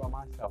pray over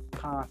myself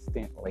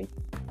constantly.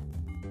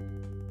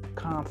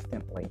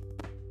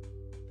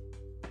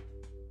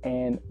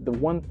 And the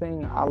one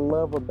thing I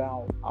love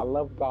about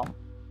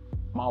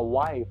my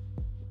wife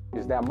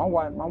is that my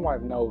wife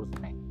knows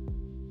me.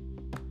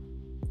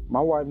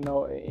 My wife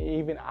knows,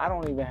 even I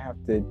don't even have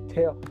to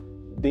tell.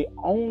 The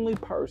only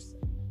person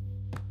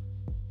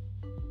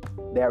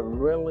that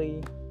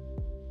really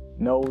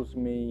knows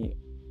me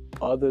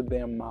other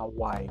than my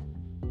wife,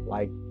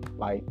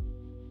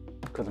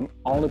 because the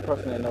only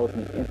person that knows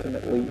me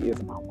intimately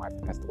is my wife.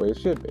 That's the way it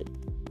should be.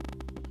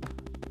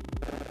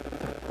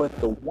 But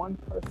the one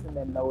person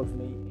that knows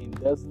me and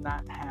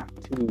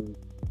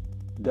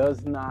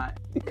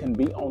it can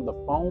be on the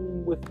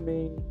phone with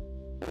me,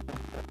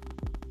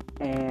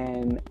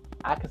 and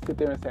I can sit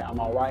there and say I'm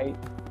all right,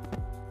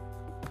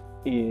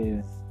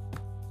 there's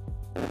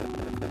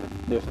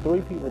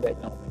 3 people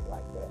that know me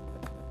like that.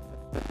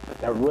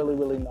 That really,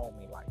 really know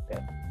me like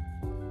that.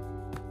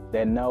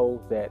 That know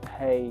that,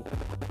 hey,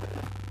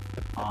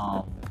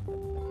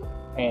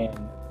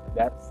 and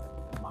that's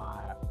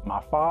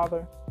my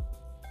father,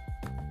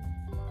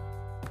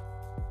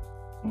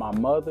 my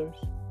mother's,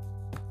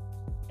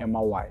 and my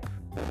wife.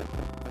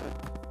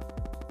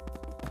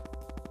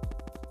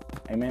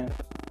 Amen.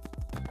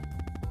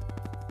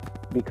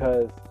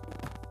 Because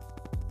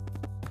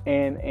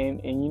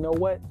and you know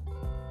what?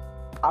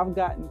 I've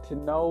gotten to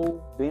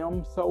know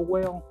them so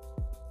well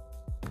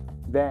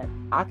that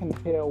I can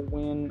tell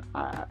when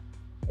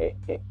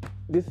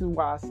this is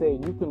why I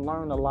said you can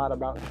learn a lot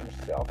about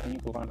yourself and you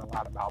can learn a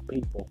lot about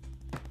people.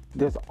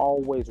 There's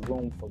always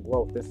room for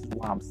growth. This is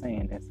why I'm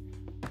saying this.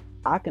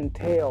 I can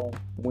tell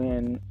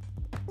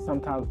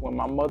sometimes when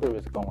my mother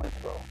is going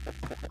through.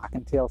 I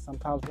can tell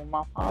sometimes when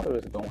my father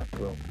is going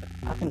through.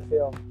 I can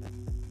tell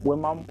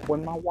when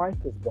my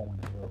wife is going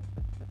through.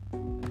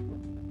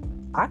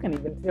 I can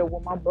even tell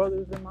what my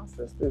brothers and my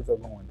sisters are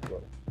going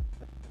through.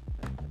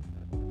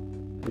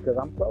 Because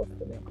I'm close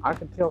to them. I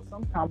can tell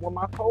sometimes what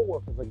my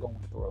coworkers are going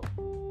through.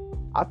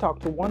 I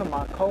talked to one of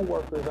my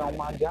coworkers on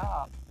my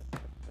job,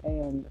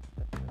 and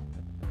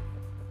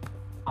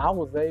I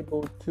was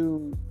able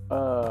to,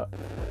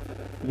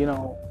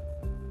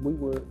 we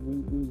were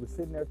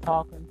sitting there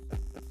talking,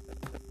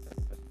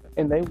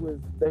 and they was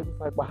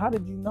like, well, how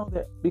did you know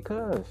that?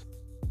 Because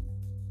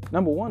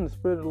number one, the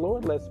Spirit of the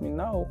Lord lets me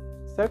know.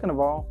 Second of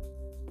all,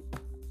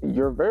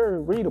 you're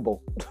very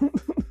readable.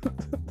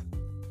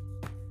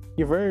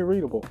 You're very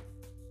readable.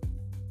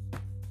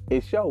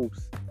 It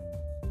shows.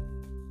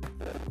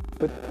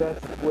 But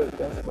that's what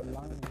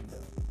learning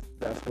does.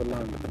 That's what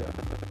learning does.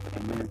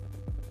 Amen.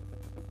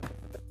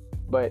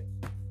 But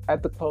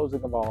at the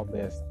closing of all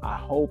this, I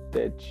hope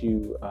that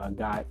you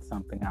got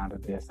something out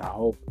of this. I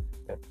hope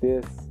that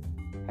this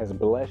has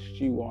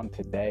blessed you on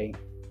today.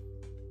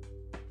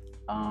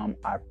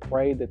 I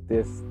pray that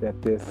this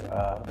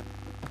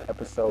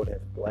episode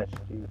has blessed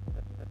you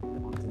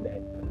on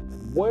today.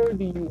 Where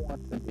do you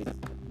want to be?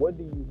 What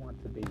do you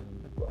want to be when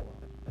you grow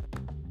up?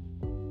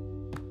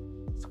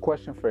 It's a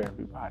question for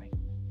everybody.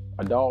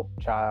 Adult,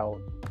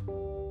 child,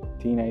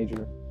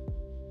 teenager,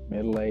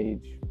 middle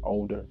age,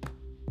 older.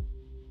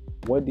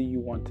 What do you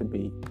want to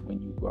be when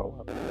you grow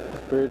up?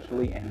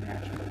 Spiritually and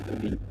naturally,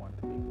 what do you want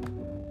to be?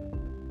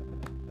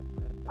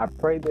 I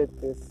pray that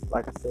this,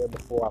 like I said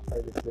before, I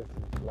pray that this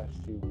has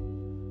blessed you.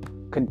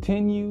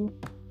 Continue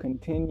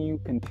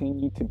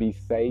to be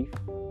safe.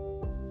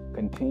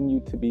 Continue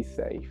to be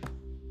safe.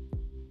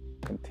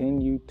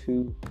 Continue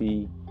to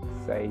be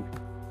safe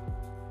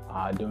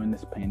during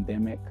this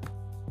pandemic.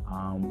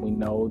 We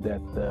know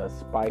that the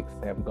spikes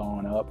have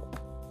gone up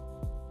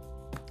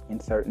in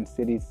certain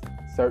cities.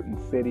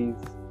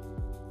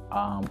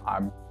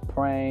 I'm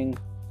praying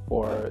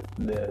for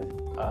the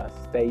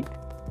state.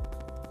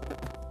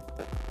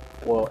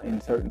 Well, in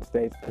certain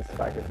states, the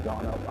spike has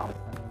gone up. I'm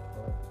praying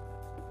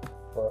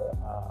for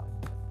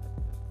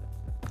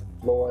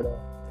Florida,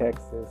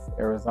 Texas,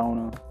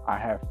 Arizona. I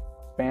have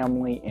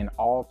family in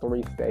all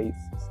 3 states,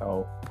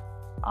 so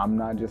I'm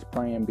not just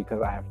praying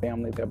because I have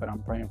family there, but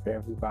I'm praying for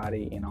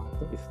everybody in all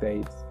 3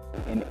 states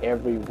and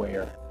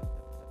everywhere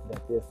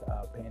that this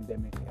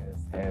pandemic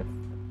has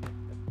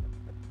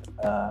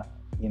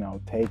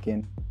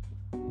taken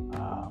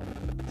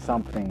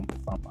something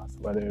from us,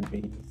 whether it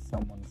be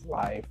someone's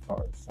life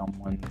or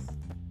someone's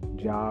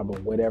job or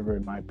whatever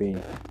it might be.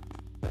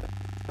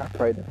 I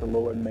pray that the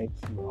Lord makes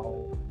you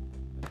whole.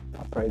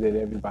 I pray that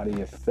everybody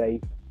is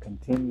safe.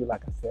 Continue,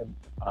 like I said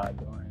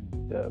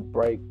during the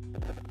break,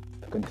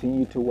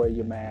 continue to wear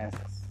your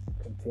masks.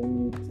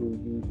 Continue to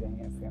use your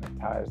hand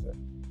sanitizer.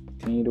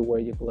 Continue to wear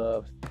your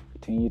gloves.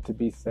 Continue to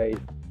be safe.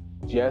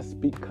 Just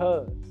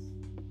because.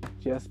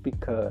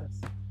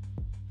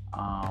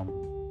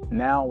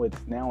 Now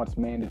it's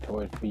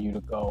mandatory for you to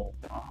go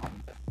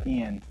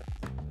in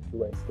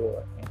to a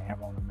store and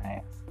have on a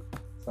mask.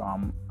 So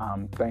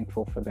I'm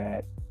thankful for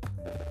that.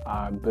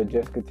 But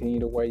just continue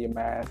to wear your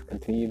mask.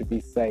 Continue to be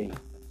safe,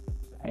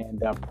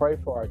 and pray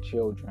for our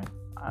children.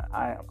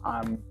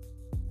 I'm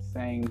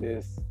saying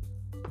this.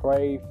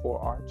 Pray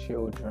for our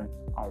children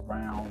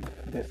around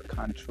this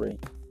country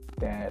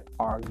that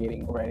are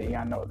getting ready.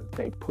 I know that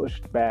they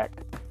pushed back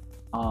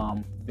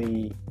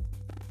the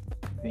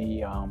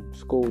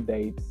school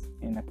dates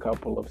in a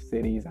couple of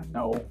cities. I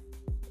know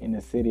in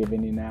the city of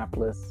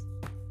Indianapolis,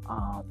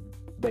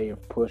 they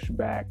have pushed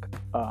back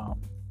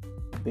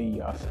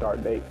the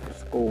start date for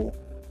school.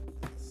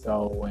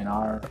 So, and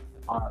our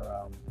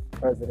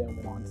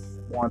president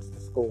wants the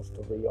schools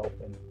to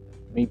reopen.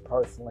 Me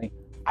personally,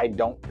 I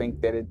don't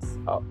think that it's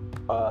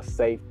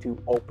safe to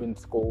open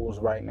schools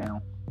right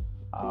now,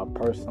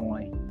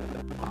 personally.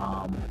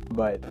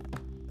 But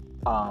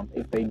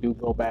if they do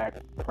go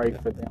back, pray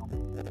for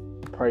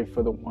them. Pray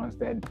for the ones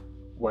that,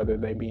 whether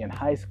they be in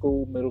high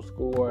school, middle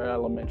school, or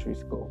elementary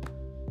school,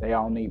 they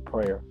all need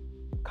prayer.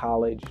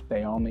 College,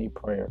 they all need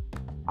prayer.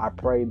 I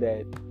pray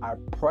that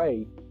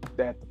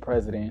the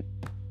president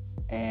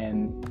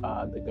and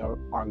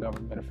our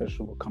government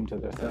officials will come to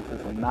their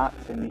senses and not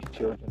send these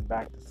children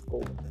back to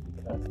school,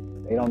 because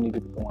they don't need to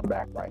be going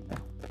back right now.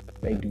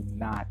 They do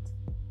not.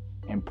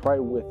 And pray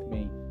with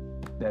me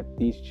that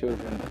these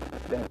children,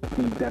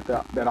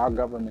 that our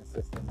government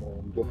system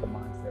will get the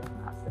mindset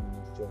of not sending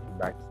these children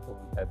back to school,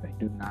 that they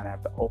do not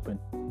have to open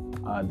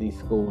these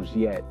schools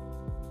yet.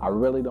 I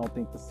really don't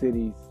think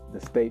the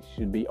states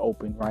should be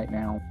open right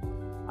now.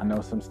 I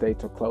know some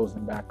states are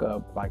closing back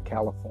up, like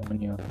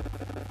California.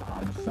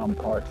 Some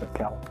parts of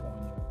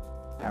California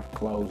have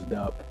closed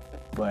up,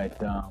 but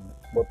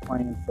we're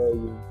praying for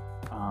you.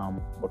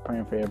 We're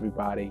praying for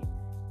everybody.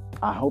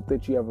 I hope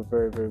that you have a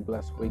very, very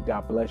blessed week.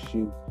 God bless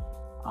you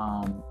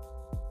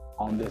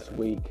on this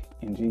week,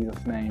 in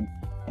Jesus' name.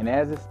 And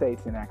as it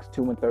states in Acts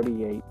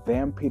 2:38,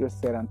 then Peter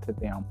said unto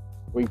them,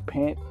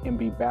 repent and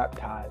be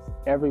baptized,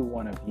 every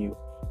one of you,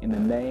 in the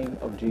name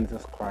of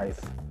Jesus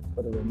Christ,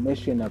 for the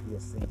remission of your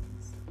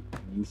sins.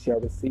 And you shall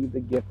receive the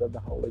gift of the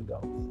Holy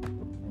Ghost.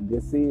 And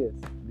this is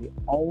the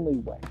only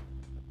way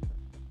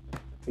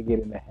to get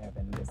into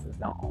heaven. This is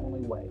the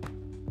only way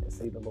to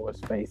see the Lord's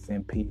face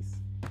in peace,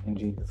 in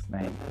Jesus'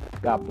 name.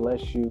 God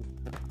bless you.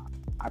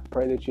 I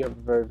pray that you have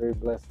a very, very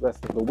blessed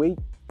rest of the week,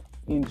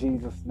 in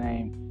Jesus'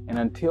 name. And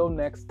until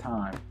next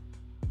time,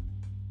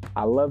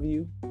 I love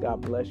you.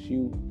 God bless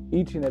you,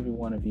 each and every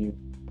one of you.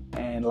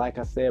 And like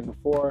I said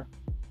before,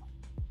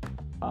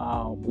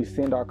 we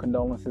send our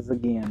condolences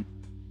again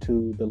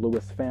to the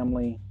Lewis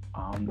family,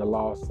 the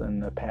loss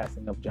and the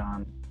passing of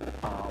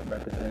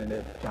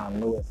Representative John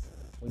Lewis.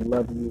 We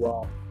love you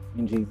all,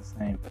 in Jesus'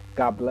 name.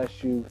 God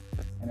bless you.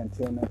 And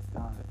until next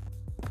time,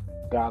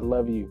 God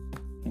love you,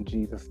 in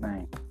Jesus'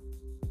 name.